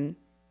happened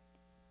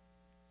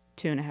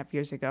 2.5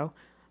 years ago,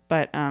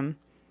 but I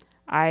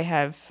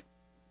have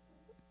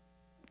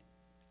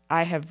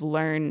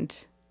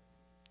learned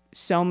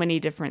so many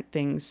different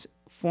things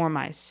for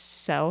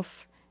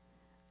myself,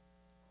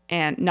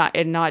 and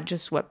not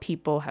just what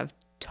people have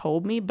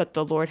told me, but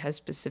the Lord has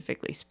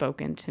specifically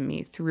spoken to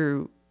me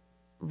through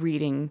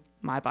reading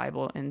my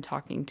Bible and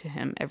talking to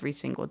him every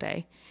single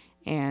day.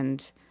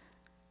 And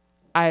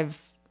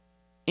I've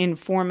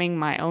informing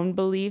my own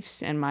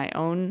beliefs and my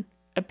own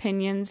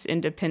opinions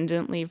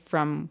independently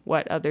from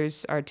what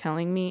others are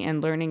telling me,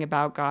 and learning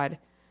about God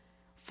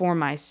for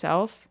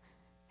myself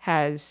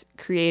has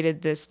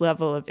created this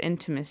level of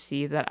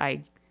intimacy that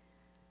I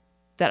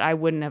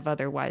wouldn't have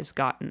otherwise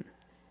gotten.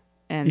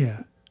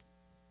 And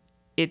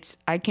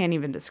I can't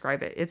even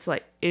describe it. It's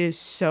like, it is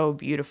so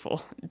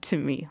beautiful to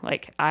me.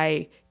 Like,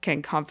 I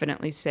can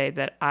confidently say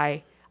that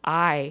I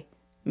have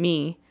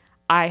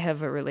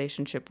a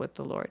relationship with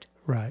the Lord.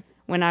 Right.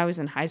 When I was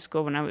in high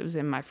school, when I was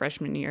in my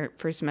first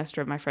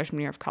semester of my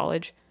freshman year of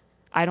college,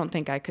 I don't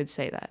think I could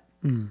say that.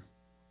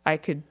 I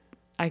could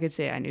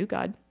say I knew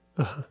God,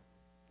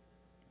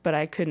 but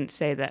I couldn't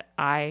say that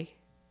I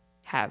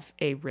have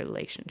a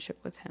relationship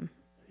with him.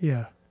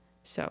 Yeah.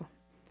 So,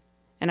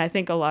 and I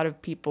think a lot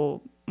of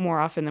people, more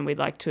often than we'd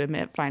like to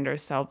admit, find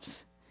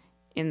ourselves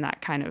in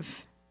that kind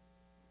of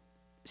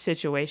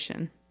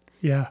situation.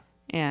 Yeah.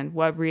 And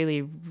what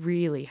really,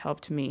 really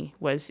helped me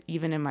was,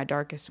 even in my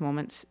darkest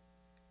moments,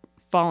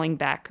 falling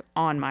back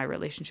on my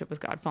relationship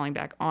with God, falling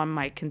back on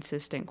my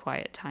consistent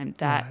quiet time.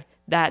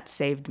 That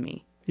saved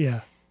me.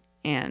 Yeah.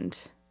 And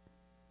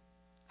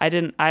I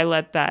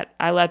let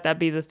that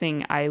be the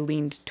thing I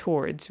leaned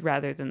towards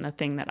rather than the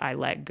thing that I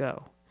let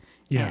go.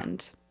 Yeah.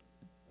 And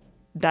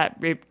that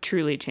it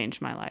truly changed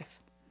my life.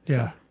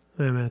 Yeah.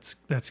 Man,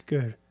 that's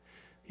good.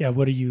 Yeah.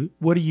 What are you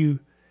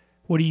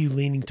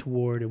leaning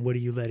toward, and what are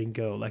you letting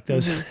go? Like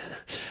those,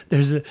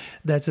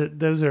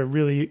 those are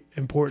really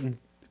important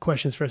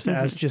questions for us to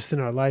ask just in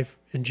our life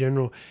in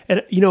general.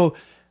 And, you know,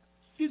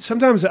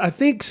 sometimes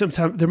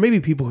there may be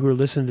people who are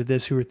listening to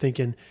this who are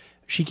thinking,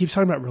 she keeps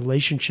talking about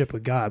relationship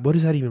with God. What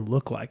does that even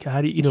look like?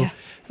 How do you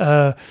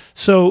know?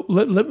 So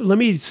let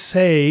me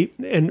say,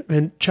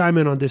 and chime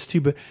in on this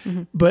too,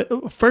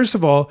 but first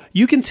of all,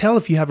 you can tell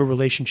if you have a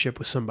relationship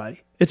with somebody.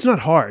 It's not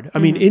hard. I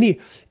mean,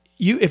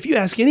 if you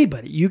ask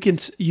anybody, you can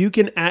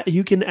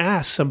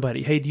ask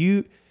somebody, hey, do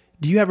you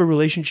have a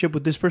relationship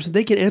with this person?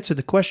 They can answer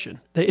the question.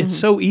 It's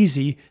so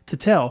easy to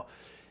tell.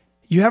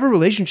 You have a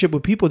relationship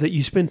with people that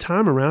you spend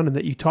time around and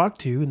that you talk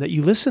to and that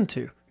you listen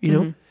to, you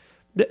know?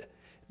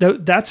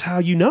 That's how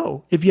you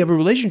know if you have a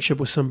relationship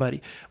with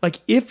somebody. Like,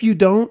 if you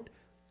don't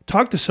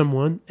talk to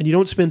someone and you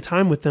don't spend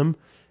time with them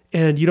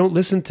and you don't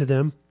listen to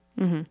them,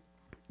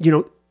 you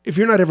know, if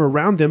you're not ever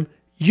around them,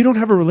 you don't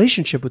have a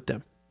relationship with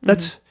them.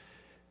 It's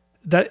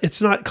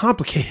not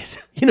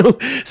complicated, you know?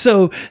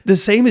 So the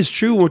same is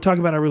true when we're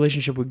talking about our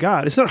relationship with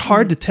God. It's not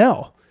hard to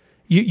tell.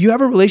 You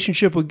have a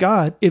relationship with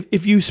God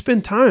if you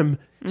spend time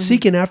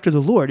seeking after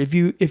the Lord, if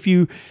you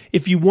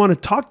want to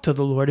talk to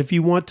the Lord, if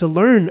you want to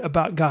learn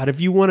about God, if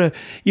you want to,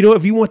 you know,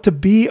 if you want to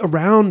be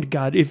around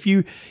God, if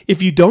you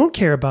don't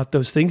care about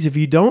those things, if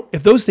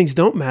those things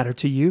don't matter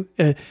to you,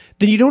 then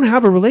you don't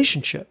have a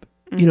relationship.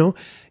 You know,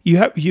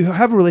 you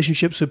have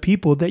relationships with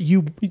people that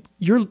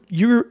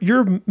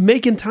you're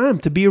making time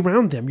to be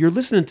around them. You're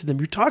listening to them.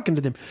 You're talking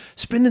to them,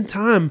 spending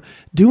time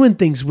doing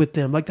things with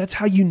them. Like that's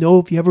how you know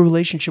if you have a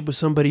relationship with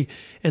somebody.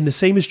 And the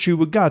same is true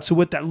with God. So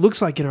what that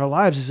looks like in our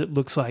lives is it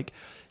looks like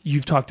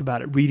you've talked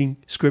about it, reading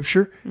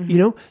scripture, you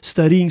know,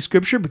 studying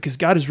scripture because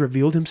God has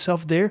revealed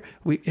himself there.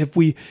 If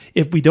we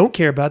don't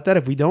care about that,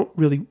 if we don't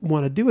really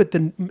want to do it,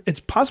 then it's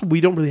possible we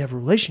don't really have a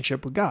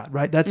relationship with God,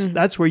 right?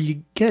 That's where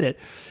you get it.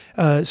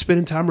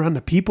 Spending time around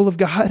the people of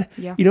God.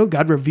 Yeah. You know,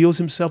 God reveals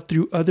himself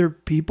through other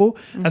people.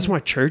 That's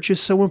why church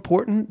is so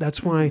important.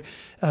 That's why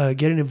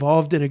getting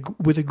involved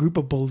with a group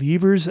of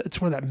believers,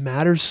 that's why that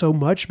matters so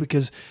much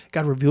because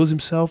God reveals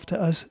himself to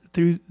us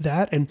through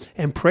that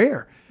and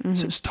prayer.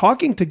 So it's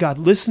talking to God,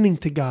 listening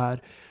to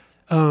God.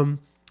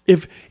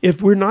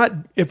 If we're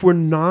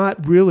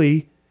not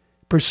really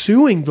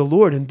pursuing the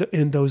Lord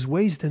in those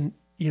ways, then,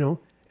 you know,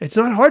 it's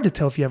not hard to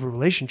tell if you have a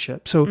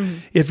relationship. So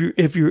if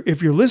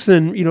you're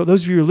listening, you know,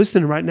 those of you who are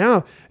listening right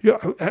now, you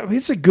know,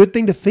 it's a good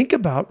thing to think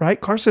about, right?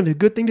 Carsen, a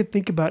good thing to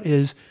think about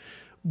is,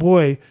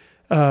 boy,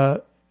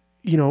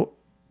 you know,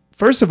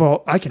 first of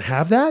all, I can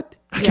have that.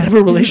 I can have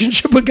a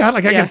relationship with God.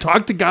 Like I can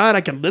talk to God.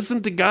 I can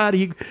listen to God.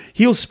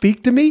 He'll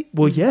speak to me.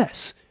 Well,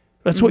 yes,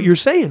 that's what you're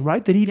saying,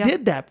 right? That he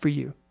did that for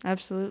you.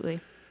 Absolutely.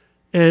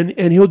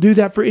 And he'll do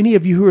that for any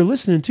of you who are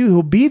listening too.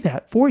 He'll be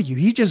that for you.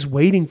 He's just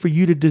waiting for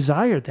you to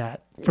desire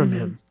that from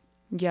him.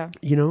 Yeah.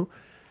 You know?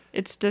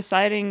 It's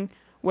deciding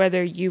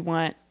whether you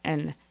want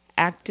an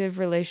active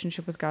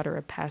relationship with God or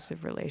a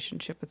passive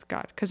relationship with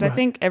God. Because I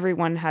think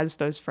everyone has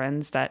those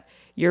friends that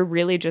you're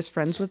really just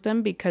friends with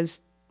them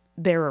because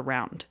they're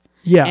around.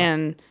 Yeah.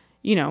 And,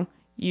 you know,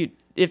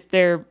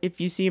 if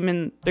you see them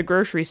in the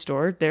grocery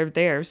store, they're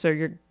there,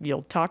 so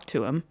you'll talk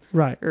to them.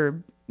 Right.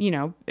 Or, you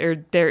know,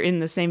 or they're in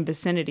the same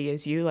vicinity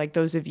as you. Like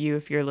those of you,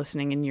 if you're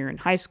listening and you're in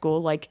high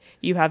school, like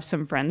you have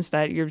some friends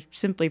that you're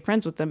simply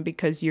friends with them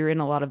because you're in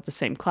a lot of the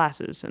same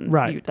classes. And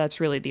that's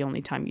really the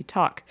only time you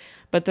talk.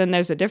 But then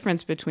there's a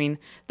difference between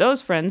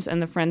those friends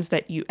and the friends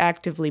that you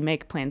actively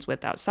make plans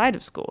with outside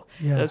of school.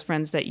 Yeah. Those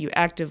friends that you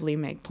actively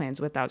make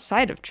plans with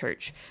outside of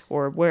church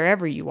or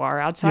wherever you are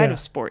outside of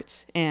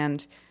sports.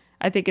 And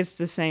I think it's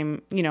the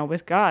same, you know,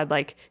 with God.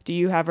 Like, do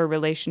you have a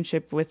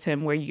relationship with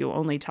him where you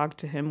only talk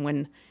to him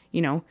when,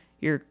 you know,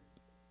 you're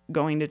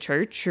going to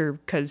church or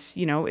because,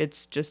 you know,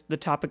 it's just the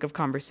topic of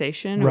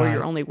conversation or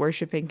you're only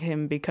worshiping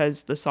him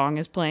because the song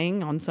is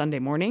playing on Sunday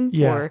morning?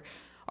 Yeah. Or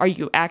are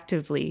you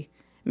actively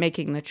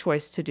making the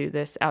choice to do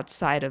this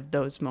outside of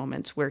those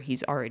moments where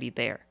he's already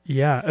there?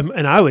 Yeah.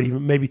 And I would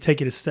even maybe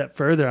take it a step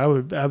further. I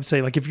would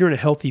say, like, if you're in a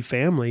healthy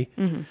family,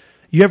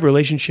 you have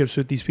relationships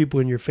with these people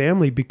in your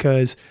family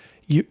because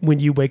when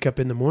you wake up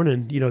in the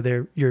morning, you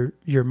know,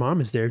 your mom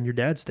is there and your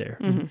dad's there,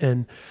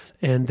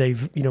 and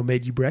they've, you know,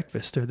 made you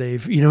breakfast, or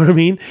they've, you know what I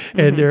mean,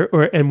 and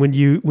and when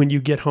you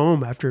get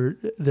home after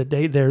the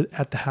day, they're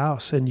at the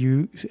house and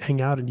you hang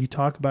out and you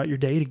talk about your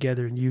day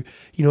together, and you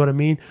know what I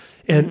mean,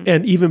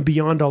 and even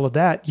beyond all of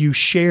that, you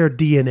share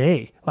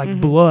DNA, like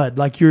blood,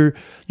 like you're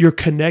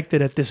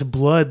connected at this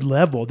blood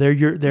level.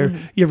 You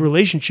have a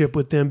relationship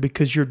with them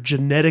because you're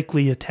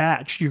genetically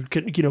attached. You're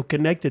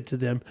connected to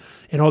them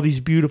in all these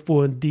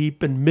beautiful and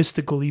deep and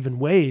mystical even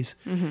ways.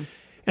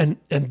 And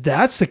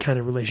that's the kind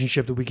of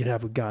relationship that we can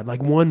have with God.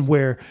 Like one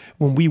where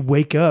when we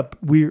wake up,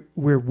 we're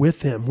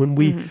with him. When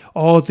we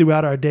all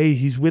throughout our day,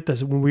 he's with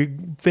us. When we're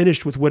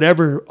finished with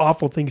whatever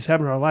awful things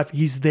happen in our life,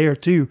 he's there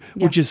too,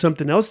 which is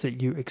something else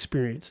that you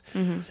experience.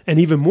 And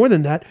even more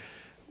than that,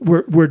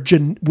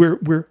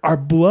 we're our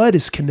blood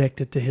is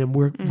connected to him.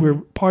 We're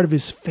part of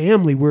his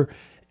family.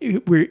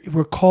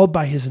 We're called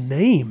by his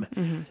name.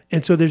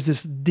 And so there's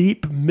this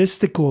deep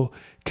mystical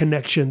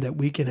connection that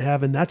we can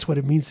have. And that's what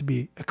it means to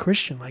be a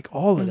Christian, like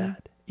all of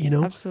that, you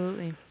know?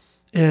 Absolutely.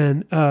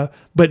 And,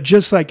 but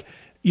just like,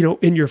 you know,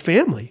 in your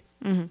family,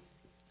 you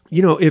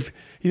know, if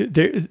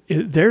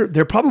there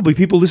are probably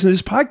people listening to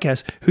this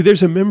podcast who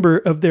there's a member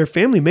of their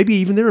family, maybe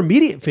even their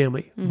immediate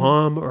family,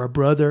 mom or a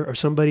brother or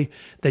somebody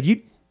that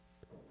you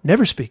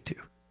never speak to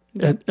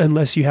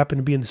unless you happen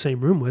to be in the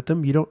same room with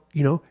them. You don't,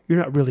 you know, you're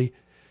not really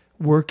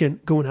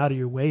going out of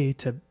your way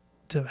to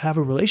have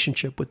a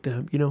relationship with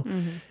them, you know,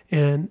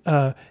 and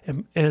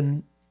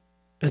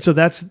so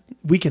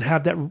we can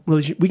have that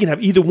relation. We can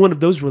have either one of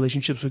those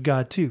relationships with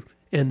God too.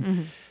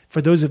 And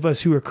for those of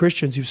us who are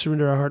Christians who've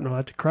surrendered our heart and our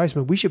life to Christ,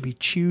 man, we should be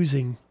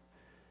choosing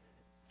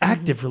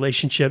active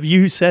relationship.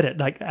 You said it,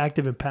 like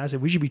active and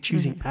passive. We should be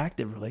choosing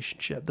active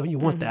relationship. Don't you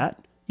want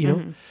that? You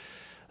know.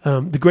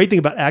 The great thing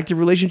about active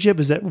relationship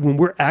is that when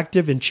we're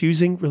active in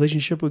choosing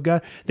relationship with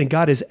God, then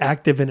God is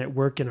active and at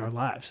work in our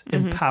lives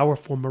in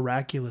powerful,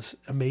 miraculous,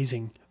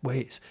 amazing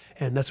ways.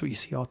 And that's what you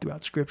see all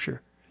throughout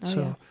Scripture.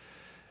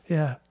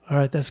 Yeah. All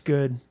right, that's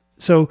good.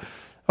 So,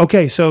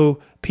 okay, so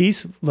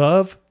peace,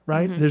 love,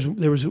 right?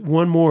 There was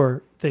one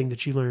more thing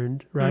that you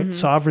learned, right?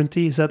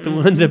 Sovereignty, is that the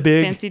one, the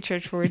big fancy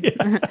church word?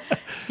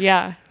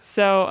 Yeah.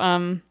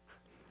 So,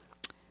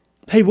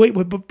 hey, wait,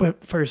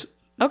 but first,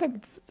 okay.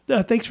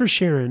 Thanks for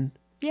sharing.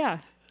 Yeah.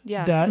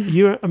 That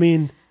I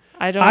mean,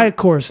 I of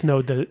course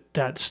know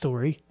that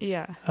story.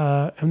 Yeah.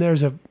 And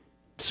there's a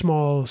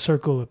small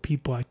circle of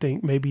people, I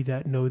think, maybe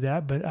that know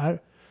that, but I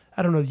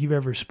don't know if you've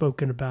ever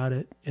spoken about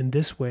it in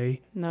this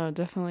way. No,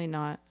 definitely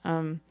not.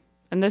 And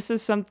this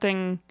is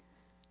something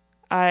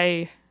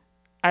I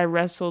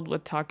wrestled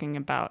with talking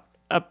about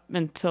up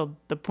until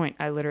the point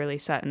I literally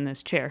sat in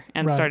this chair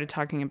and started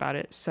talking about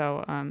it.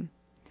 So,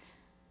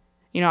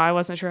 I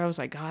wasn't sure. I was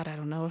like, God, I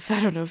don't know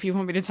if you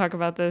want me to talk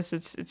about this.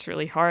 It's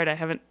really hard. I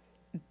haven't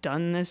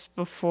done this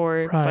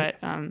before, but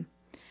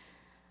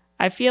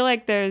I feel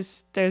like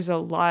there's a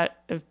lot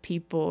of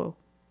people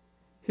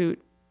who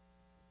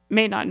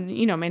may not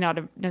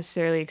have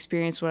necessarily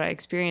experienced what I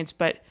experienced,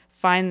 but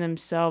find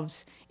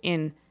themselves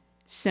in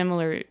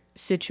similar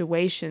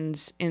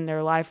situations in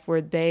their life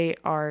where they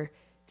are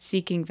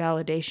seeking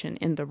validation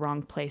in the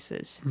wrong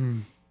places.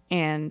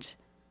 And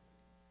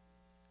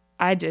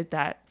I did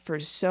that for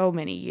so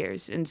many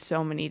years in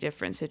so many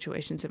different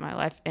situations in my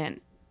life. And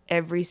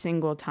every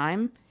single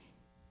time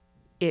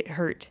it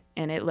hurt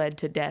and it led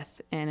to death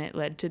and it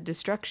led to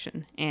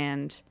destruction.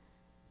 And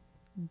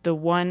the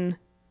one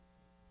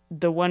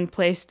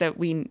place that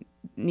we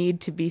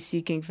need to be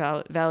seeking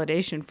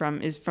validation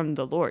from is from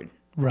the Lord,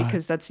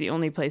 because that's the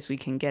only place we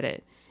can get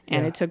it.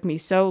 And it took me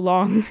so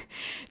long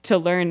to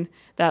learn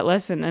that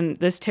lesson. And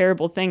this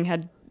terrible thing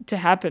had to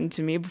happen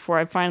to me before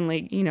I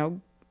finally,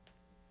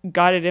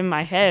 got it in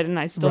my head, and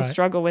I still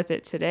struggle with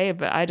it today.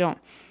 But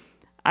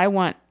I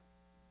want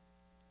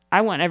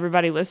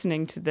everybody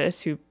listening to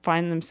this who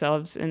find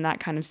themselves in that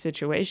kind of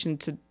situation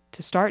to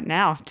start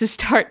now, to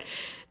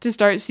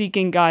start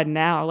seeking God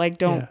now. Like,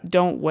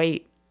 don't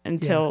wait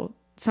until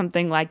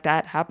something like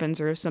that happens,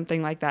 or if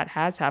something like that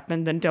has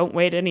happened, then don't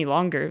wait any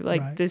longer.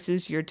 Like, this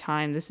is your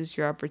time. This is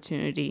your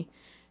opportunity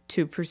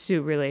to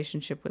pursue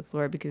relationship with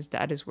Lord, because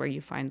that is where you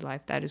find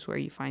life. That is where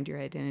you find your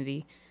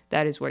identity.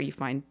 That is where you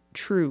find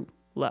true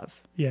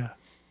love. Yeah.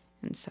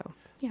 And so,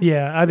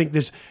 I think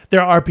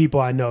there are people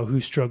I know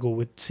who struggle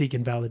with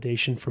seeking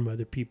validation from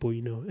other people,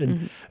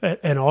 and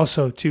and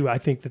also too, I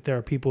think that there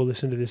are people who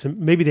listen to this and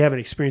maybe they haven't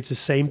experienced the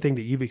same thing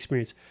that you've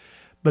experienced,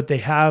 but they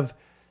have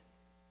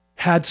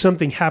had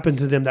something happen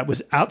to them that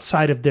was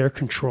outside of their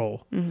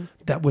control,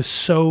 that was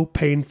so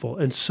painful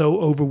and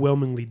so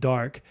overwhelmingly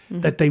dark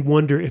that they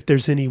wonder if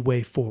there's any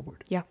way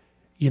forward. Yeah.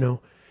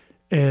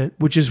 And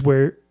which is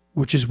where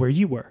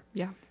you were.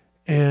 Yeah.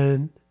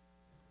 And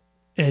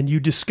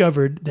you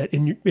discovered that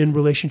in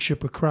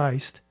relationship with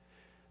Christ,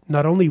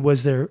 not only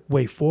was there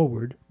way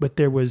forward, but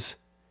there was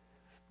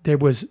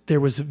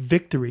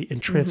victory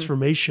and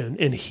transformation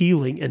and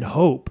healing and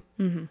hope.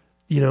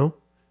 You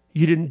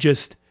didn't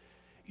just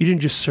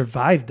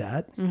survive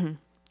that.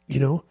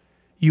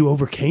 You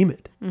overcame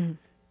it.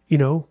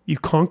 You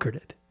conquered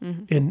it,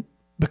 and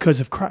because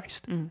of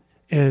Christ.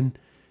 And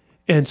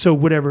so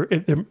whatever,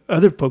 if there are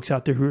other folks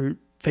out there who are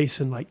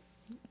facing like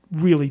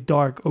really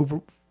dark,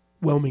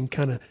 overwhelming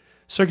kind of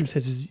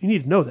circumstances, you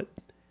need to know that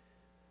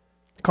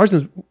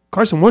Carson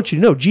wants you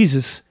to know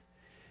Jesus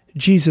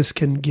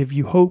can give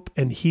you hope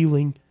and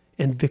healing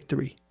and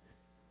victory.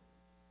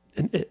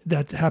 And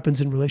that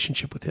happens in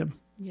relationship with him.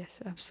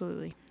 Yes,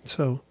 absolutely.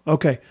 So,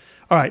 okay.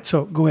 All right.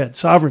 So go ahead.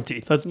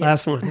 Sovereignty.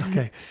 Last one.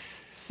 Okay.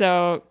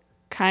 So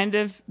kind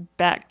of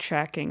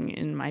backtracking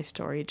in my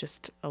story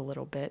just a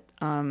little bit.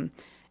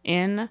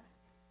 In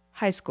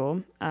high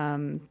school,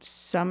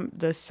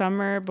 the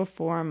summer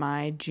before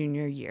my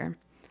junior year,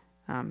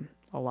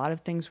 a lot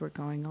of things were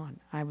going on.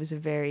 I was a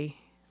very,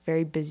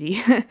 very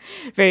busy,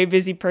 very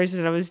busy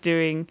person. I was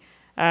doing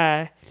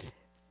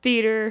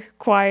theater,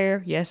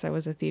 choir. Yes, I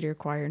was a theater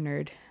choir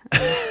nerd.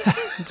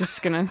 I'm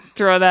just going to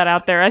throw that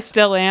out there. I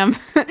still am.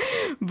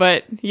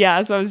 But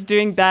yeah, so I was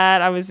doing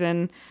that. I was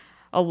in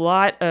a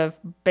lot of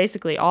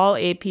basically all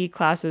AP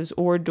classes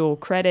or dual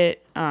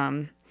credit.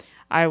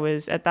 I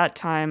was at that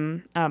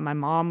time, my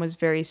mom was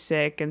very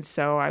sick. And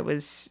so I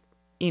was,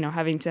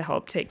 having to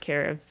help take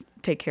care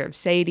of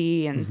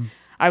Sadie. And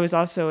I was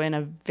also in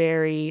a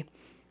very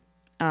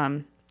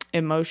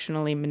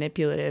emotionally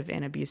manipulative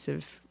and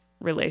abusive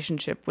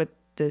relationship with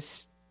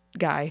this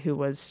guy who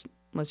was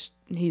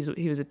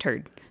he was a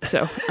turd.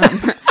 So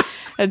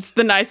that's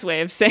the nice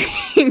way of saying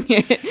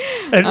it.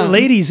 And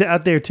ladies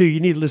out there too, you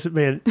need to listen,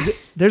 man.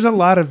 There's a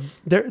lot of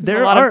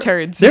there of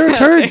turds. There are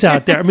turds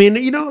out there. I mean,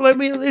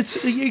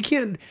 it's you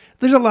can't.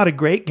 There's a lot of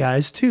great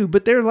guys too,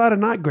 but there are a lot of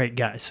not great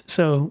guys.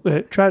 So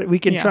we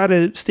can try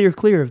to steer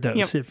clear of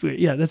those.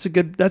 Yep.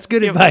 That's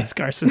good advice,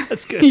 Carson.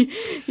 That's good.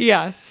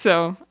 Yeah.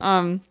 So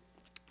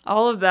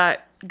all of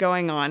that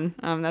going on.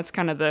 That's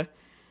kind of the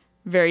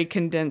very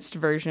condensed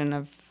version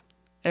of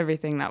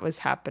everything that was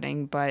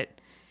happening. But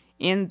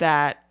in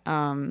that,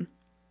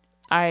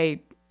 I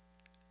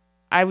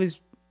was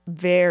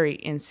very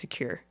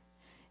insecure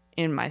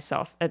in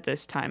myself at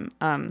this time.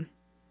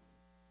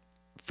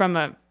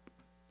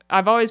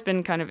 I've always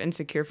been kind of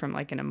insecure from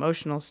like an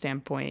emotional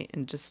standpoint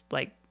and just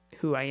like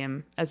who I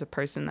am as a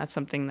person. That's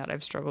something that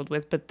I've struggled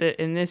with. But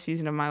in this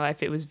season of my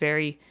life, it was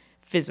very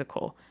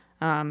physical.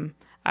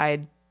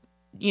 I'd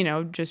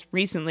just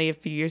recently, a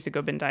few years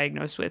ago, been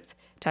diagnosed with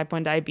type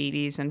 1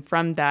 diabetes. And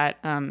from that,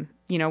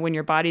 when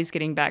your body's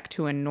getting back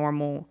to a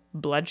normal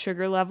blood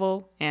sugar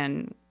level,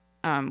 and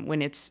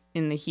when it's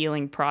in the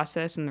healing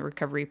process and the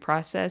recovery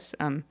process,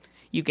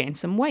 you gain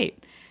some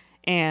weight.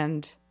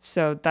 And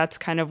so that's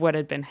kind of what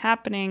had been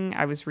happening.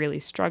 I was really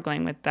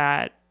struggling with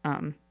that,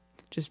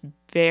 just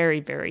very,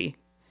 very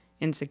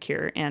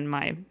insecure. And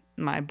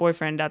my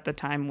boyfriend at the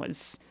time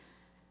was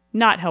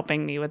not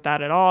helping me with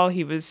that at all.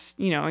 He was,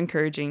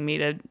 encouraging me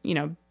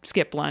to,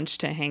 skip lunch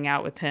to hang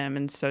out with him.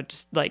 And so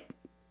just like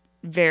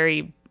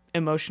very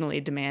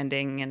emotionally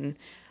demanding and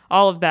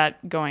all of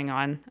that going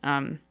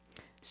on.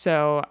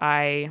 So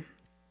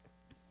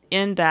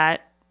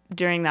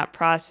during that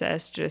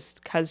process,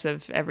 just because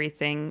of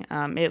everything,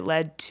 it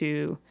led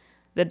to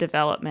the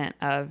development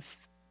of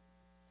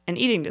an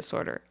eating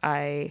disorder.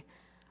 I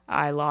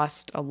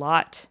lost a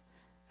lot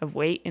of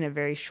weight in a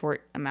very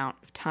short amount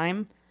of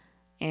time.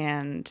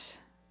 And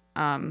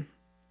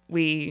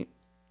we,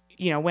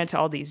 went to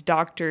all these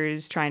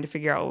doctors trying to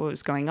figure out what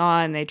was going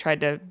on. They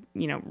tried to,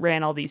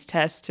 ran all these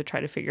tests to try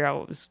to figure out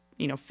what was,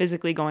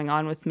 physically going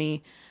on with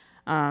me.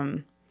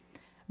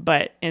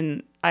 But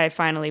I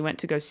finally went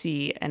to go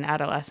see an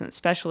adolescent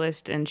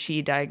specialist, and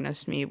she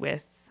diagnosed me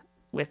with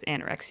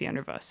anorexia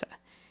nervosa.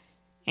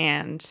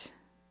 And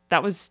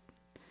that was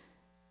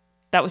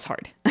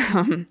hard,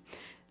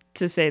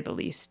 to say the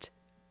least.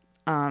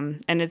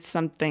 And it's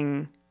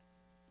something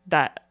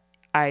that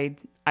I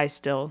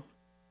still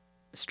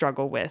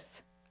struggle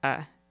with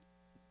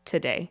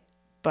today.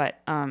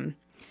 But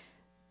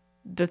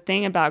the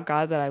thing about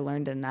God that I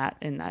learned in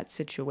that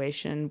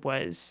situation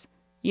was,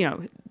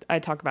 I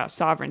talk about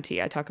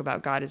sovereignty. I talk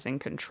about God is in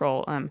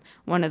control.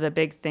 One of the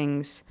big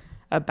things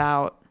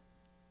about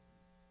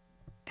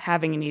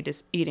having an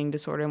eating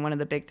disorder, and one of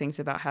the big things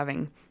about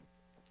having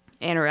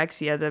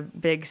anorexia, the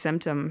big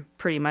symptom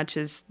pretty much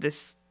is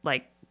this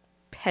like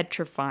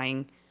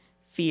petrifying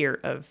fear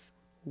of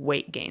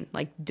weight gain,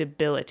 like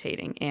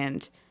debilitating,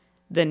 and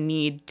the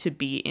need to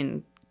be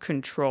in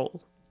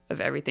control of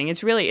everything.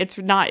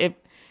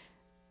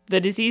 The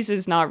disease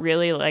is not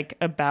really like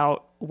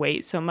about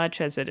weight so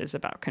much as it is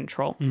about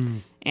control.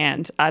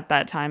 And at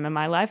that time in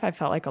my life, I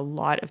felt like a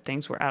lot of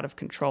things were out of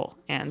control.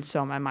 And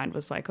so my mind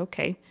was like,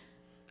 okay,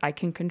 I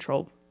can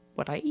control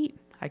what I eat.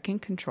 I can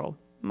control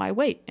my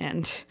weight.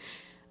 And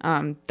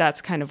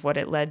that's kind of what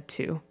it led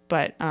to.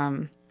 But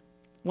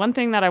one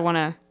thing that I want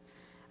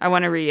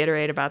to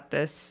reiterate about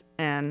this,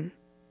 and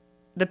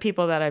the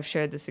people that I've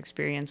shared this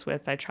experience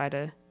with, I try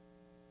to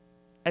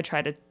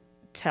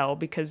tell,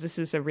 because this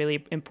is a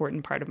really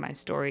important part of my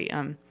story.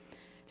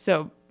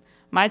 So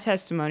my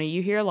testimony,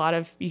 you hear a lot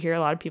of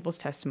people's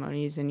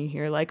testimonies, and you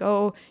hear like,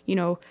 oh,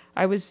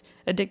 I was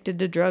addicted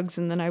to drugs,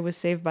 and then I was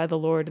saved by the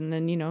Lord, and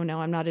then,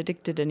 now I'm not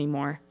addicted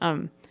anymore.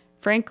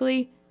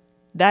 Frankly,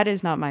 that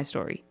is not my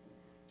story.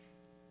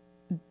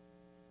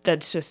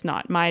 That's just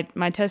not my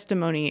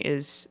testimony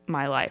is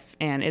my life,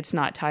 and it's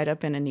not tied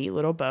up in a neat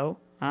little bow.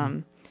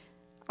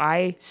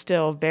 I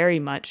still very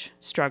much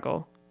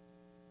struggle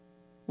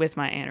with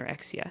my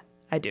anorexia.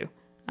 I do.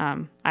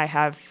 I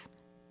have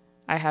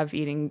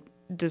eating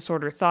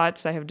disorder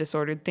thoughts. I have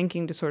disordered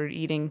thinking, disordered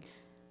eating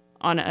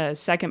on a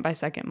second by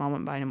second,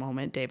 moment by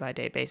moment, day by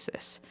day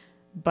basis.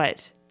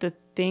 But the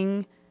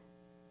thing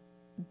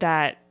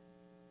that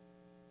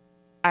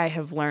I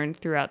have learned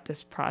throughout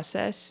this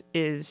process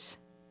is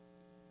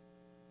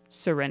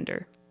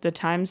surrender. The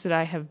times that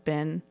I have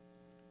been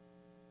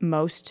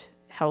most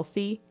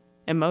healthy,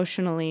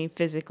 emotionally,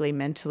 physically,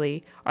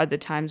 mentally, are the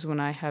times when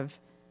I have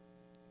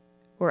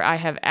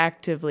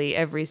actively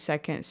every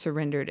second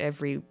surrendered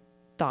every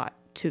thought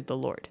to the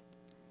Lord.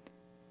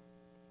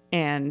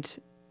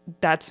 And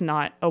that's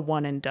not a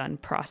one and done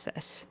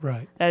process.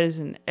 Right. That is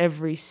an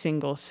every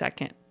single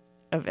second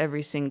of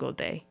every single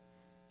day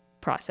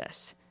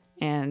process.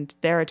 And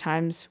there are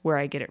times where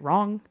I get it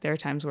wrong. There are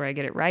times where I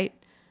get it right.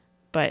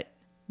 But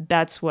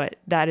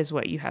that is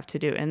what you have to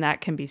do. And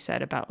that can be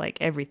said about like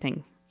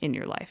everything in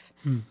your life.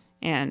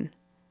 And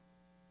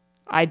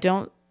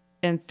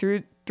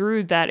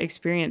through that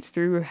experience,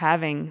 through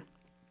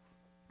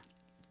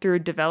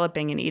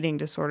developing an eating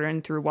disorder,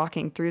 and through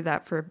walking through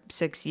that for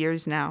 6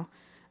 years now,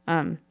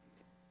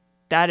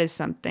 that is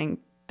something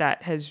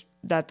that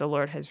the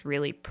Lord has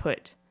really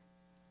put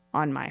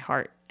on my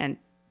heart and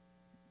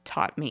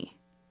taught me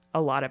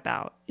a lot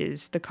about,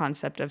 is the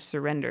concept of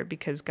surrender,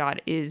 because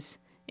God is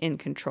in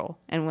control.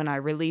 And when I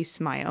release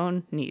my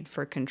own need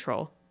for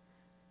control,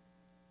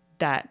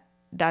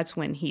 that's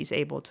when he's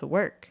able to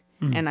work.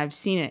 And I've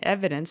seen it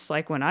evidenced,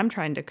 like when I'm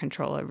trying to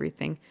control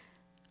everything,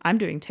 I'm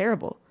doing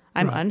terrible.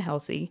 I'm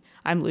unhealthy.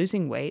 I'm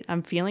losing weight.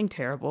 I'm feeling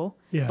terrible.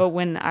 Yeah. But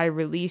when I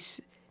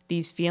release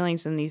these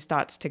feelings and these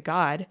thoughts to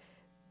God,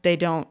 they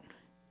don't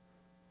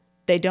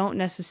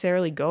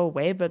necessarily go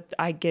away, but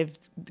I give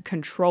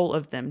control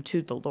of them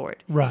to the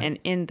Lord. Right. And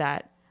in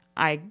that,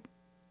 I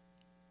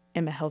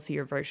am a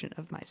healthier version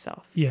of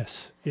myself.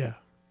 Yes. Yeah.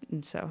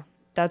 And so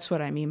that's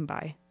what I mean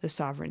by the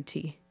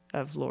sovereignty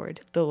of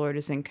Lord. The Lord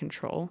is in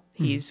control.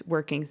 He's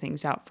working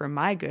things out for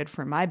my good,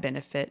 for my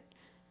benefit,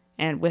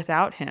 And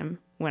without him,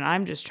 when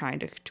I'm just trying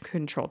to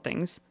control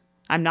things,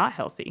 I'm not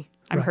healthy.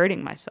 I'm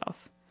hurting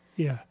myself.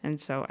 Yeah. And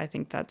so I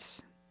think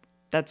that's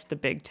the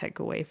big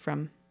takeaway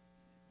from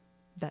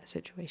that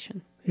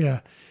situation.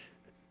 Yeah.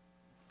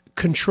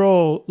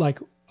 Control,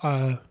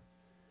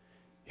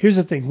 here's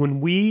the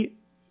thing.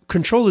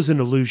 Control is an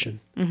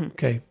illusion.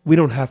 Okay. We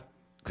don't have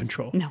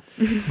control. No.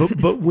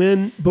 but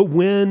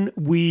when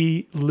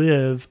we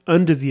live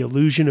under the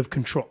illusion of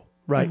control,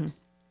 right?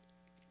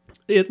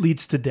 It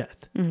leads to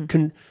death.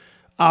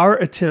 Our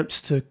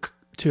attempts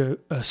to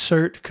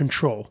assert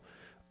control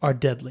are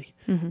deadly.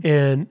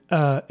 And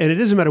it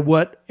doesn't matter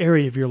what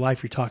area of your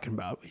life you're talking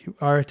about.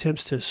 Our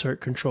attempts to assert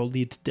control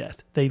lead to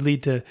death. They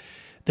lead to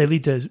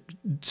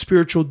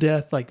spiritual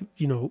death. When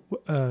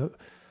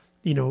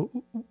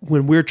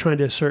we're trying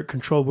to assert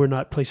control, we're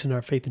not placing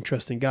our faith and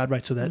trust in God,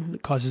 right? So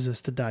that causes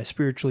us to die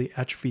spiritually,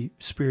 atrophy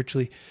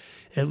spiritually.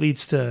 It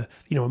leads to,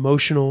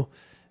 emotional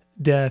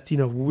death.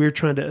 When we're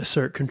trying to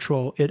assert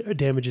control, it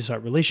damages our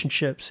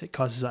relationships. It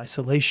causes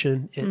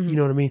isolation. You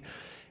know what I mean?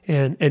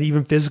 And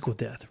even physical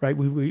death, right?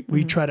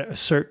 We try to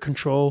assert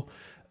control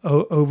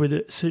over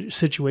the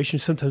situation.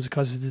 Sometimes it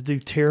causes us to do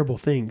terrible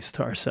things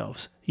to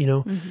ourselves, you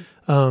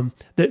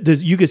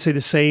could say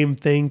the same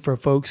thing for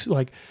folks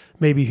like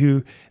maybe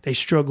who they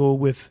struggle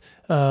with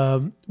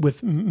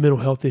mental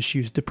health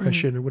issues,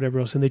 depression or whatever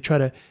else. And they try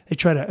to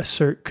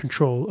assert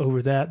control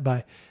over that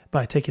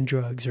by taking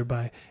drugs or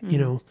by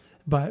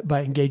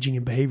engaging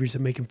in behaviors that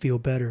make them feel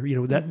better.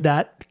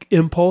 That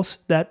impulse,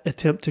 that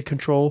attempt to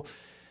control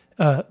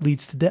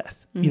leads to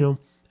death.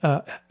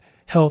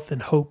 Health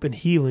and hope and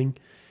healing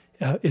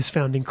is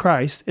found in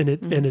Christ, and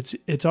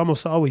it's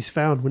almost always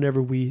found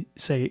whenever we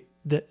say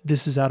that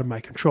this is out of my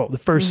control. The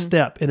first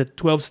step in a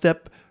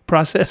 12-step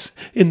process,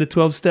 in the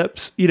 12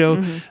 steps,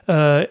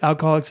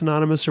 Alcoholics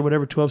Anonymous or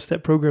whatever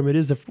 12-step program it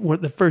is, the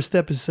first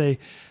step is say,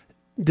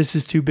 this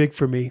is too big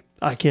for me.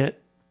 I can't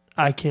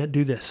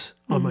do this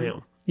on my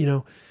own.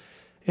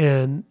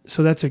 And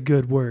so that's a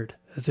good word.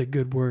 That's a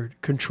good word.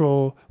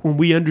 Control. When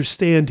we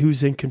understand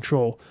who's in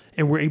control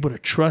and we're able to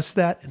trust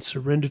that and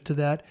surrender to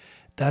that,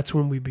 that's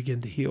when we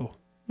begin to heal.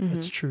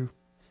 That's true.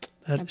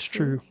 That is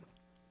true.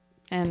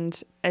 And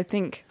I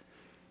think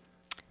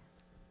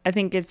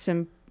it's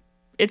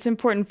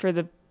important for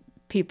the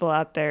people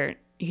out there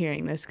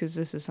hearing this, because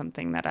this is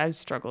something that I've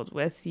struggled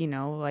with.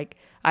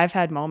 I've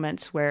had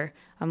moments where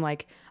I'm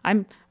like,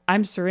 I'm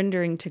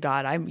surrendering to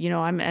God. I'm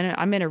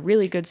in a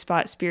really good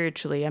spot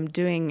spiritually. I'm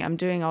doing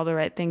all the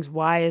right things.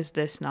 Why is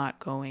this not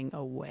going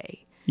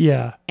away?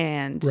 Yeah.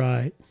 And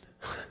right.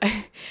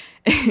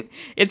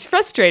 It's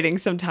frustrating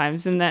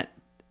sometimes, in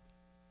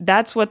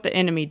that's what the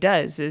enemy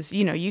does is,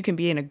 you can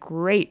be in a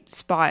great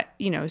spot,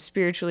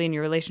 spiritually in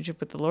your relationship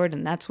with the Lord,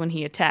 and that's when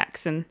he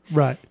attacks, and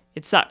right.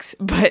 It sucks.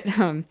 But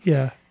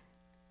yeah.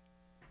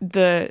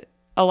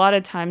 A lot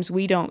of times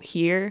we don't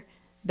hear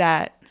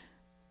that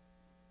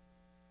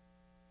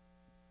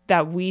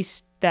we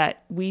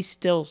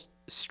still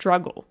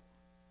struggle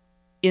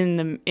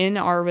in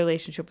our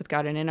relationship with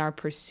God and in our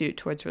pursuit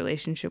towards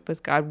relationship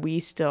with God. We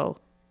still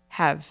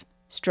have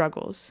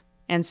struggles,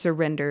 and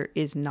surrender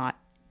is not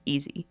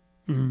easy.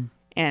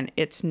 And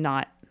it's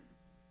not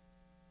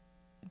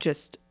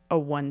just a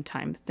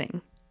one-time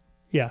thing.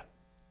 Yeah.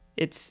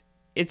 It's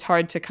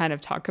hard to kind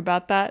of talk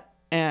about that.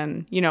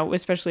 And,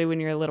 especially when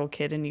you're a little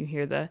kid and you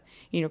hear the,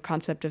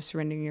 concept of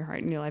surrendering your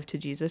heart and your life to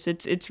Jesus,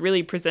 it's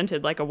really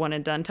presented like a one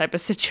and done type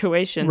of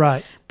situation.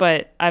 Right.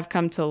 But I've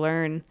come to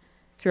learn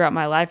throughout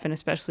my life, and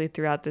especially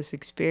throughout this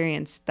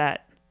experience,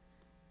 that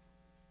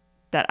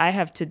I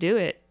have to do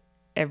it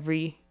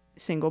every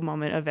single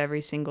moment of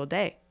every single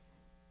day.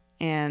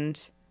 And,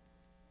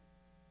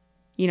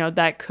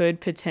 that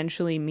could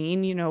potentially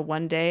mean,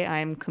 one day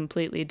I'm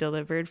completely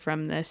delivered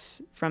from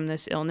this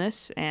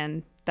illness,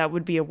 and that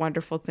would be a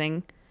wonderful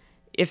thing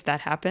if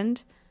that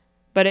happened.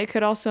 But it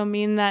could also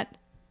mean that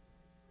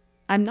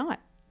I'm not.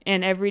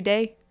 And every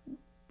day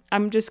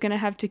I'm just going to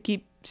have to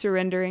keep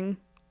surrendering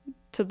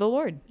to the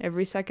Lord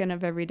every second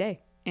of every day.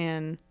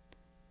 And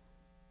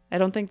I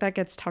don't think that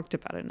gets talked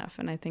about enough.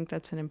 And I think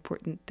that's an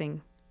important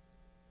thing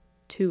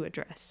to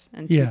address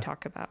and to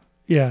talk about.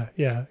 Yeah.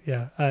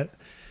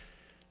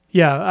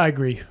 I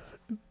agree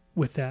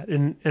with that.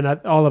 And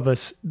all of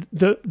us,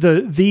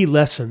 the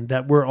lesson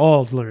that we're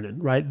all learning,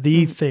 right?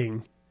 The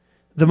thing,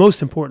 the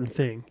most important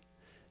thing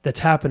that's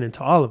happening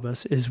to all of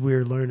us is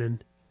we're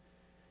learning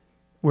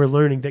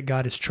that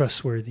God is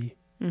trustworthy,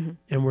 and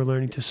we're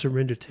learning to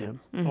surrender to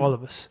him, all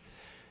of us.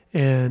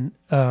 And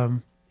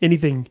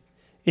anything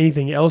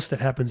else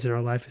that happens in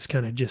our life is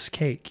kind of just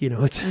cake,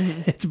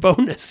 it's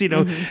bonus,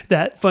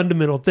 that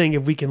fundamental thing.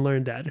 If we can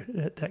learn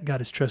that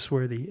God is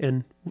trustworthy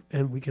and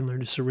we can learn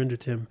to surrender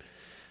to him,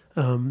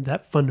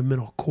 that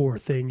fundamental core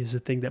thing is the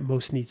thing that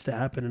most needs to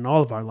happen in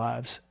all of our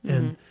lives.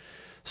 And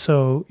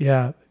so,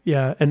 yeah.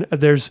 And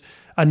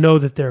I know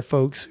that there are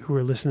folks who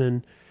are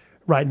listening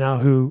right now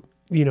who,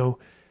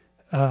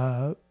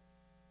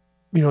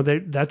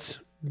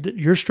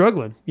 you're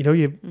struggling.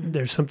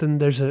 There's something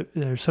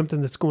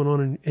that's going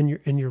on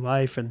in your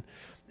life, and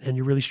and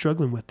you're really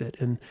struggling with it.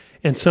 And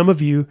some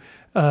of you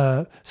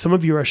are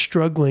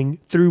struggling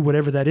through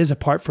whatever that is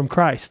apart from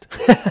Christ,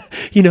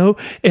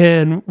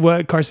 and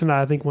what Carsen and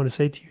I think want to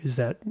say to you is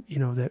that,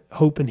 that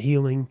hope and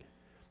healing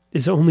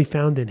is only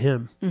found in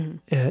him.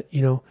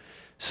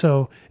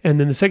 So, and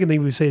then the second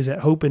thing we say is that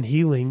hope and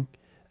healing,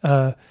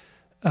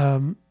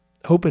 ultimate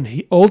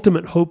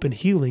hope and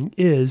healing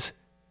is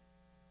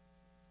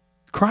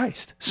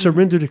Christ,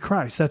 surrender to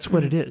Christ. That's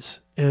what it is.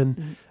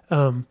 And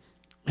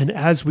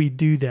as we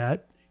do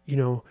that,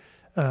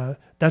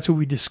 that's what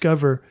we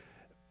discover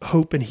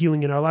hope and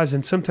healing in our lives.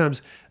 And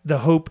sometimes the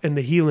hope and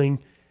the healing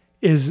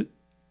is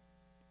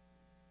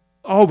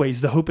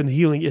always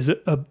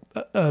a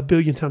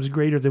billion times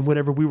greater than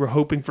whatever we were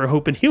hoping for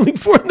hope and healing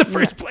for in the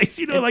first place.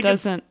 It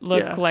doesn't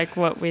look like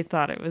what we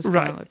thought it was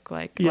going to look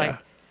like. Yeah. Like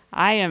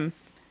I am,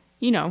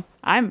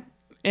 I'm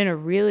in a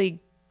really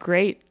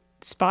great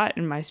spot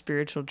in my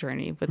spiritual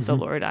journey with the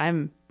Lord.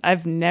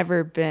 I've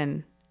never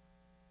been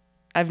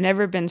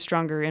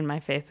stronger in my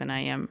faith than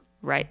I am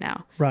right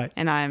now. Right.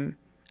 And I'm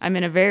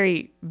in a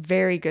very,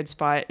 very good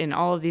spot in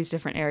all of these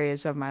different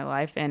areas of my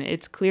life. And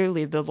it's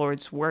clearly the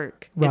Lord's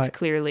work. Right. It's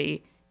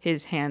clearly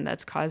his hand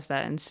that's caused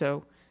that. And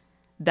so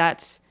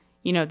that's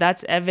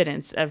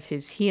evidence of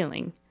his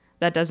healing.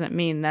 That doesn't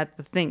mean that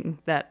the thing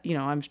that,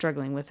 I'm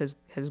struggling with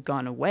has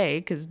gone away,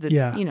 because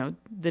the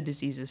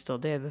disease is still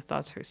there. The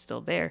thoughts are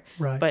still there.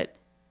 Right. But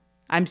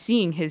I'm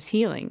seeing his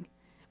healing,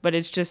 but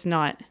it's just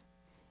not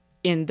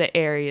in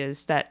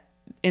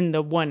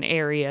the one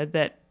area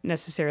that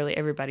necessarily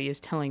everybody is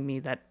telling me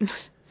that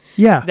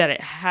that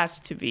it has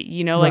to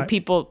be, like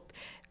people,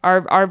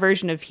 our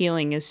version of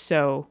healing is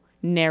so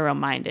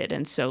narrow-minded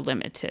and so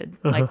limited.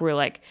 Like we're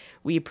like,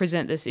 we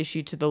present this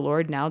issue to the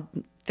Lord, now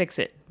fix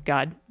it,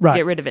 God,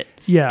 get rid of it.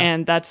 Yeah.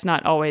 And that's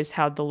not always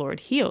how the Lord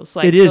heals.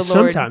 Like it is the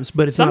Lord, sometimes,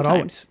 but it's not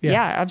always.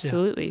 Yeah,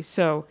 absolutely. Yeah.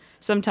 So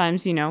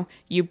sometimes,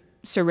 you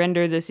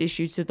surrender this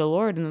issue to the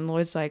Lord, and the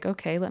Lord's like,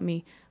 okay, let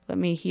me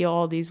heal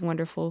all these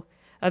wonderful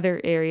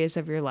other areas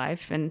of your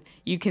life. And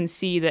you can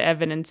see the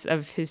evidence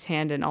of his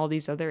hand in all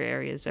these other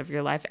areas of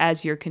your life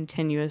as you're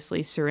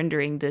continuously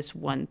surrendering this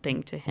one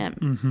thing to him.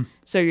 Mm-hmm.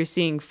 So you're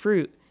seeing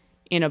fruit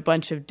in a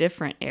bunch of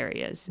different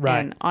areas. Right.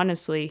 And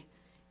honestly,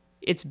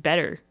 it's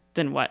better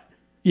than what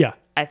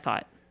I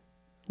thought.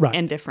 Right.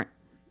 And different.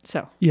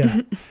 So.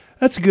 Yeah.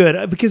 That's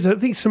good, because I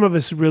think some of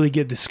us really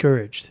get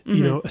discouraged,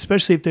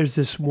 especially if there's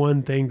this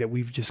one thing that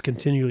we've just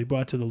continually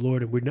brought to the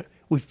Lord, and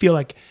we feel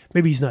like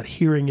maybe he's not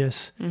hearing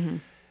us,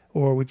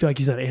 or we feel like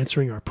he's not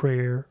answering our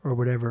prayer or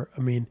whatever.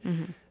 I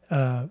mean,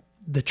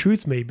 the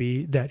truth may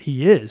be that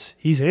he is.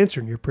 He's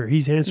answering your prayer.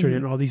 He's answering it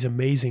in all these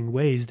amazing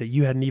ways that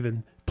you hadn't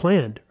even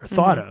planned or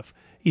thought of,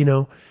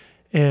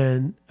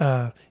 and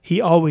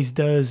he always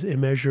does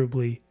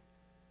immeasurably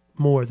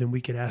more than we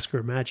could ask or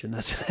imagine.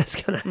 That's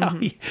kind of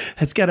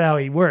how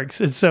he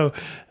works. And so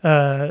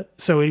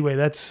anyway,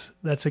 that's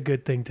a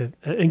good thing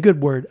and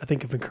good word, I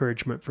think, of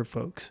encouragement for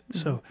folks.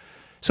 So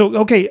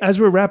okay,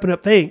 as we're wrapping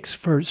up, thanks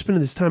for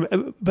spending this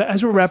time. But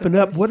as we're wrapping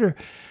up, what are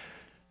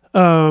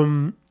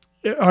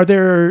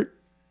there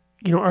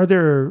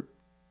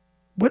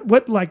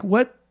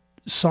what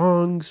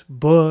songs,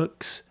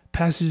 books,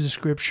 passages of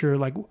scripture,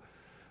 like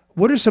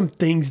what are some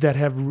things that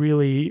have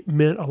really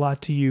meant a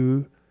lot to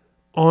you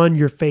on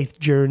your faith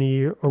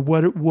journey, or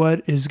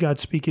what is God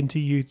speaking to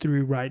you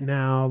through right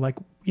now? Like,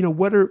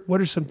 what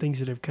are some things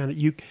that have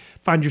you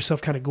find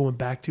yourself kind of going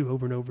back to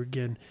over and over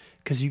again,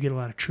 because you get a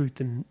lot of truth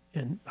and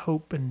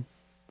hope and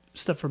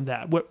stuff from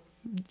that? What,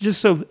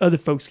 just so other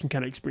folks can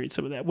kind of experience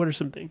some of that, what are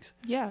some things?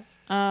 Yeah.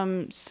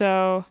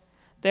 So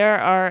there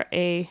are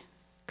a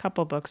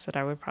couple books that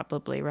I would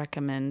probably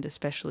recommend,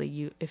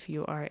 especially if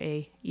you are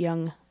a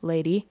young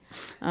lady.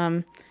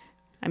 I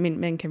mean,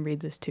 men can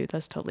read this too.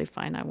 That's totally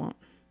fine. I won't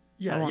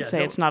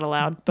say it's not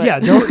allowed.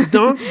 But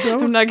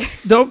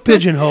don't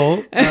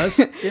pigeonhole us.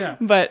 Yeah.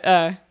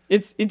 But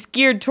it's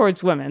geared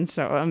towards women.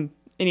 So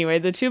anyway,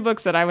 the two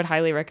books that I would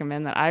highly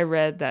recommend that I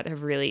read that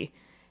have really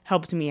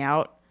helped me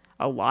out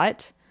a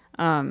lot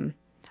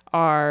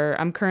are,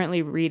 I'm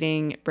currently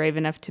reading Brave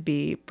Enough to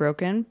Be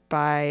Broken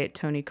by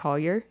Toni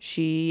Collier.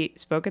 She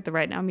spoke at the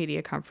Right Now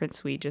Media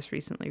Conference we just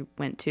recently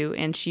went to,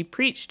 and she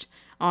preached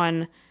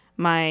on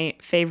my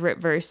favorite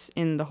verse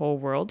in the whole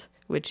world,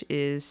 which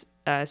is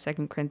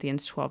 2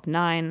 Corinthians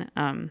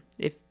 12:9.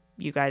 If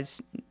you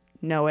guys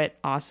know it,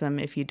 awesome.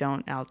 If you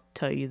don't, I'll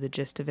tell you the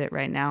gist of it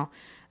right now.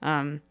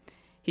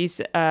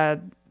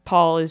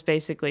 Paul is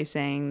basically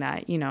saying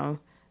that,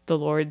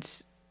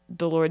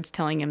 the Lord's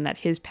telling him that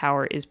his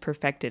power is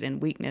perfected in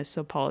weakness.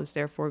 So Paul is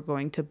therefore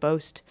going to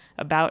boast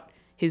about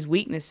his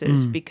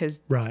weaknesses because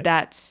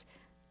that's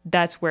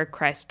where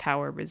Christ's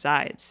power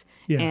resides.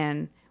 Yeah.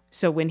 And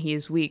so when he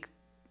is weak,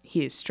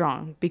 he is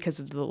strong because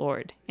of the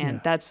Lord.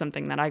 And that's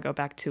something that I go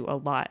back to a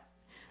lot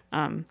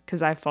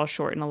because I fall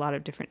short in a lot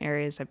of different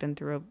areas. I've been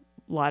through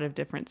a lot of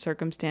different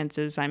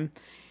circumstances.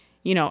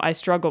 I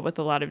struggle with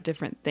a lot of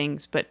different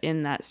things, but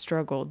in that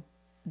struggle,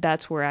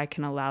 that's where I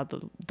can allow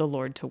the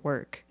Lord to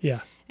work.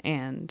 Yeah.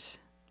 And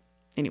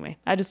anyway,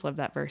 I just love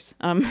that verse.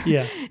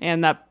 Yeah.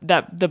 And that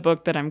the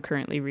book that I'm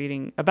currently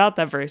reading about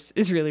that verse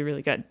is really,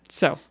 really good.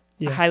 So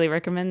I highly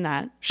recommend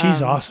that.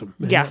 She's awesome.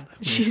 Man. Yeah,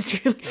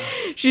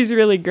 she's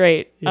really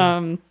great.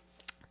 Yeah.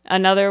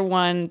 Another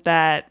one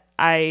that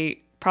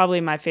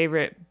probably my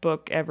favorite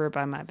book ever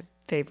by my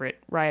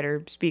favorite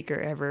writer, speaker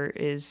ever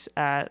is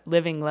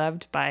Living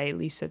Loved by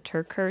Lisa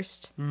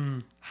TerKeurst.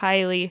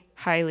 Highly,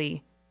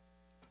 highly,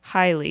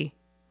 highly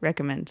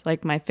recommend.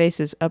 Like, my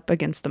face is up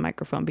against the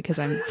microphone because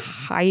I'm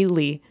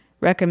highly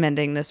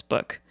recommending this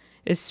book,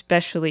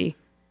 especially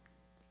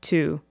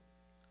to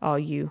all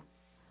you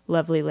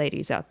lovely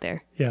ladies out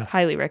there. Yeah.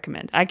 Highly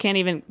recommend. I can't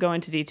even go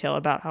into detail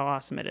about how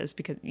awesome it is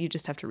because you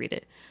just have to read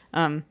it.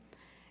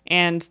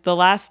 And the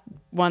last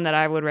one that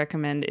I would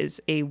recommend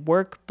is a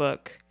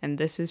workbook, and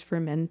this is for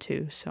men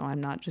too, so I'm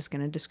not just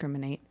going to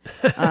discriminate.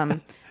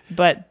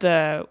 But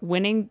the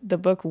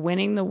book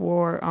Winning the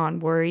War on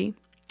Worry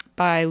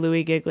by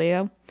Louis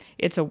Giglio.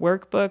 It's a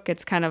workbook.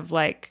 It's kind of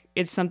like,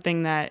 it's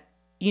something that,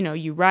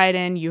 you write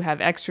in, you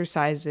have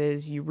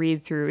exercises, you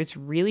read through. It's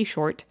really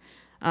short.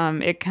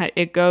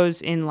 It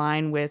goes in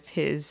line with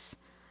his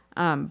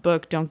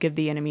book, Don't Give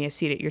the Enemy a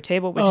Seat at Your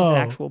Table, which is an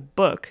actual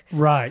book.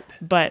 Right.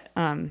 But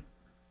I'm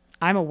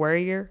a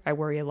worrier. I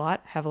worry a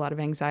lot, have a lot of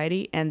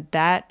anxiety. And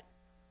that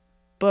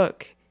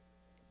book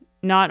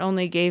not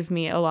only gave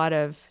me a lot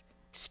of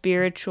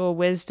spiritual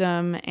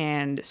wisdom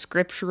and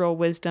scriptural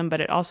wisdom,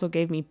 but it also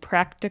gave me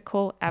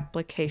practical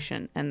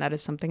application. And that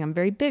is something I'm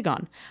very big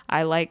on.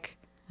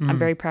 I'm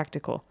very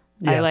practical.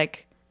 Yeah. I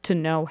like to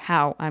know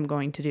how I'm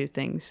going to do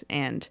things.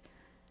 And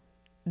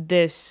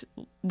this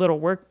little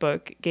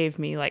workbook gave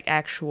me like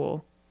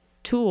actual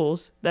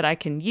tools that I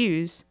can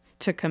use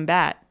to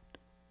combat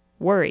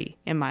worry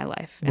in my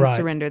life and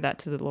surrender that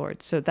to the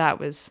Lord. So that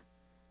was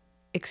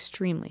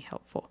extremely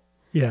helpful.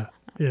 Yeah.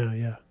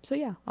 Yeah. So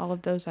yeah, all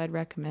of those I'd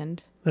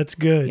recommend. That's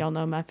good. Y'all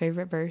know my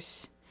favorite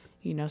verse.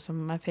 You know some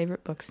of my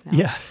favorite books now.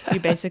 Yeah. You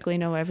basically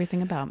know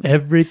everything about me.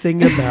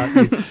 Everything about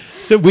you.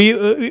 So we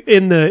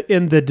in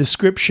the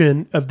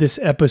description of this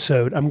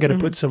episode, I'm going to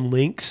put some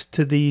links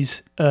to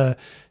these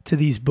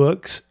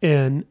books,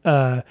 and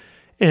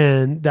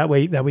that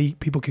way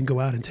people can go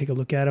out and take a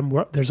look at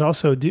them. There's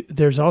also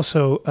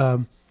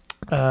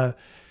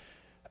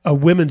a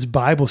women's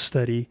Bible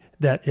study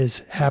that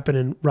is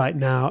happening right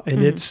now,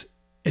 and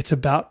it's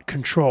about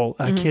control.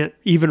 I can't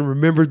even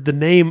remember the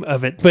name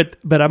of it, but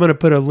I'm going to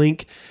put a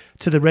link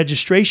to the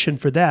registration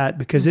for that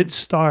because it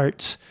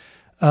starts.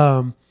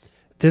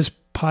 This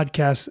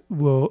podcast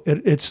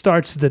it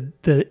starts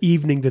the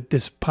evening that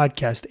this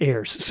podcast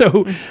airs.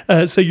 So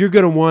you're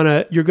going to want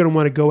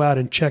to go out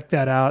and check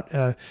that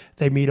out.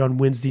 They meet on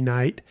Wednesday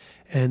night,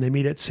 and they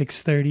meet at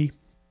 6:30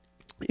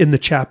 in the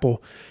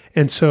chapel.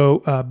 And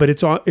so, but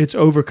it's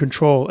over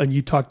control, and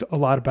you talked a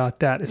lot about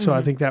that. And so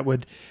I think that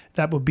would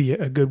be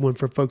a good one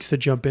for folks to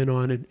jump in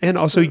on, and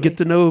also you get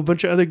to know a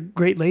bunch of other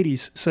great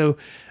ladies. So,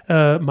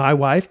 my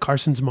wife,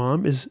 Carsen's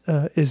mom, is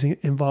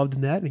involved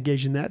in that and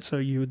engaged in that. So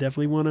you would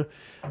definitely want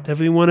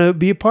to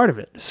be a part of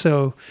it.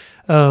 So,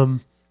 all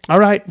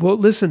right. Well,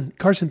 listen,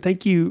 Carsen,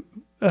 thank you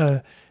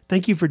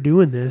for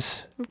doing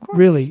this. Of course.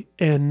 Really,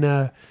 and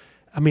I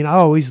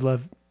always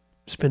love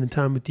spending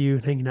time with you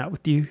and hanging out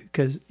with you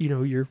because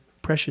you're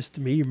precious to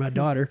me. You're my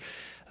daughter.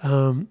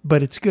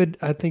 But it's good.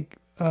 I think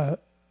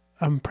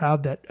I'm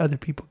proud that other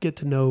people get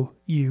to know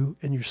you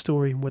and your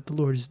story and what the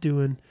Lord is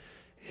doing.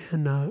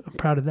 And I'm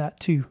proud of that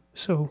too.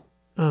 So,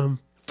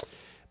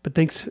 but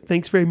thanks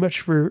very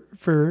much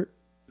for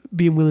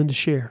being willing to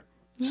share.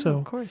 So,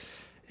 of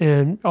course.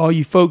 And all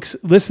you folks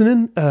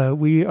listening,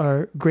 we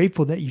are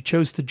grateful that you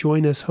chose to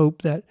join us.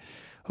 Hope that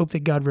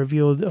God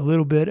revealed a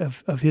little bit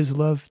of his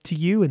love to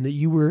you and that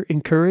you were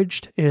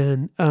encouraged,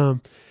 and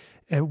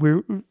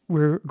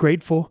we're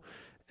grateful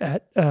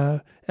at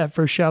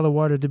First Shallow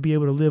Water to be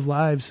able to live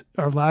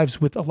our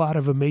lives with a lot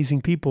of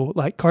amazing people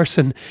like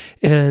Carsen,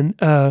 and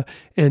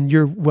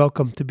you're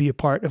welcome to be a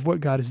part of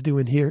what God is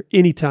doing here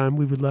anytime.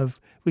 We would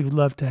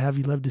love to have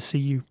you, love to see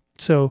you.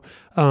 So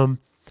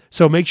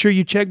make sure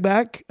you check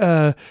back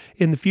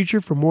in the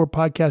future for more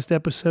podcast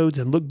episodes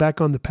and look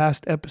back on the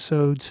past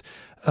episodes.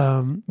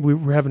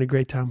 We're having a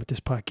great time with this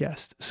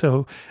podcast.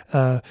 So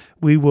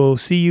we will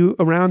see you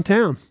around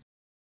town.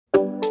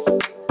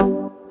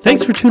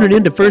 Thanks for tuning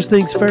in to First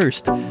Things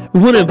First. We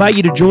want to invite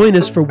you to join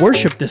us for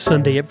worship this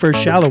Sunday at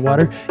First Shallow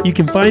Water. You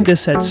can find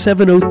us at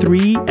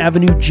 703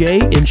 Avenue J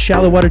in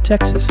Shallow Water,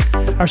 Texas.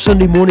 Our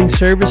Sunday morning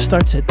service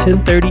starts at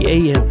 10:30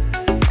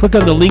 a.m. Click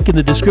on the link in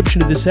the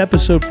description of this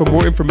episode for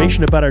more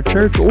information about our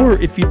church, or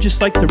if you'd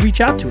just like to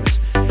reach out to us.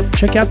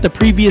 Check out the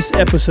previous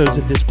episodes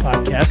of this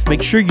podcast.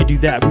 Make sure you do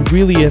that. We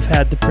really have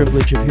had the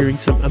privilege of hearing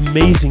some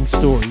amazing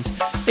stories.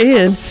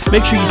 And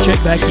make sure you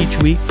check back each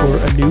week for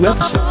a new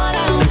episode.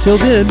 Until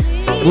then,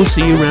 we'll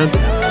see you around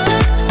town.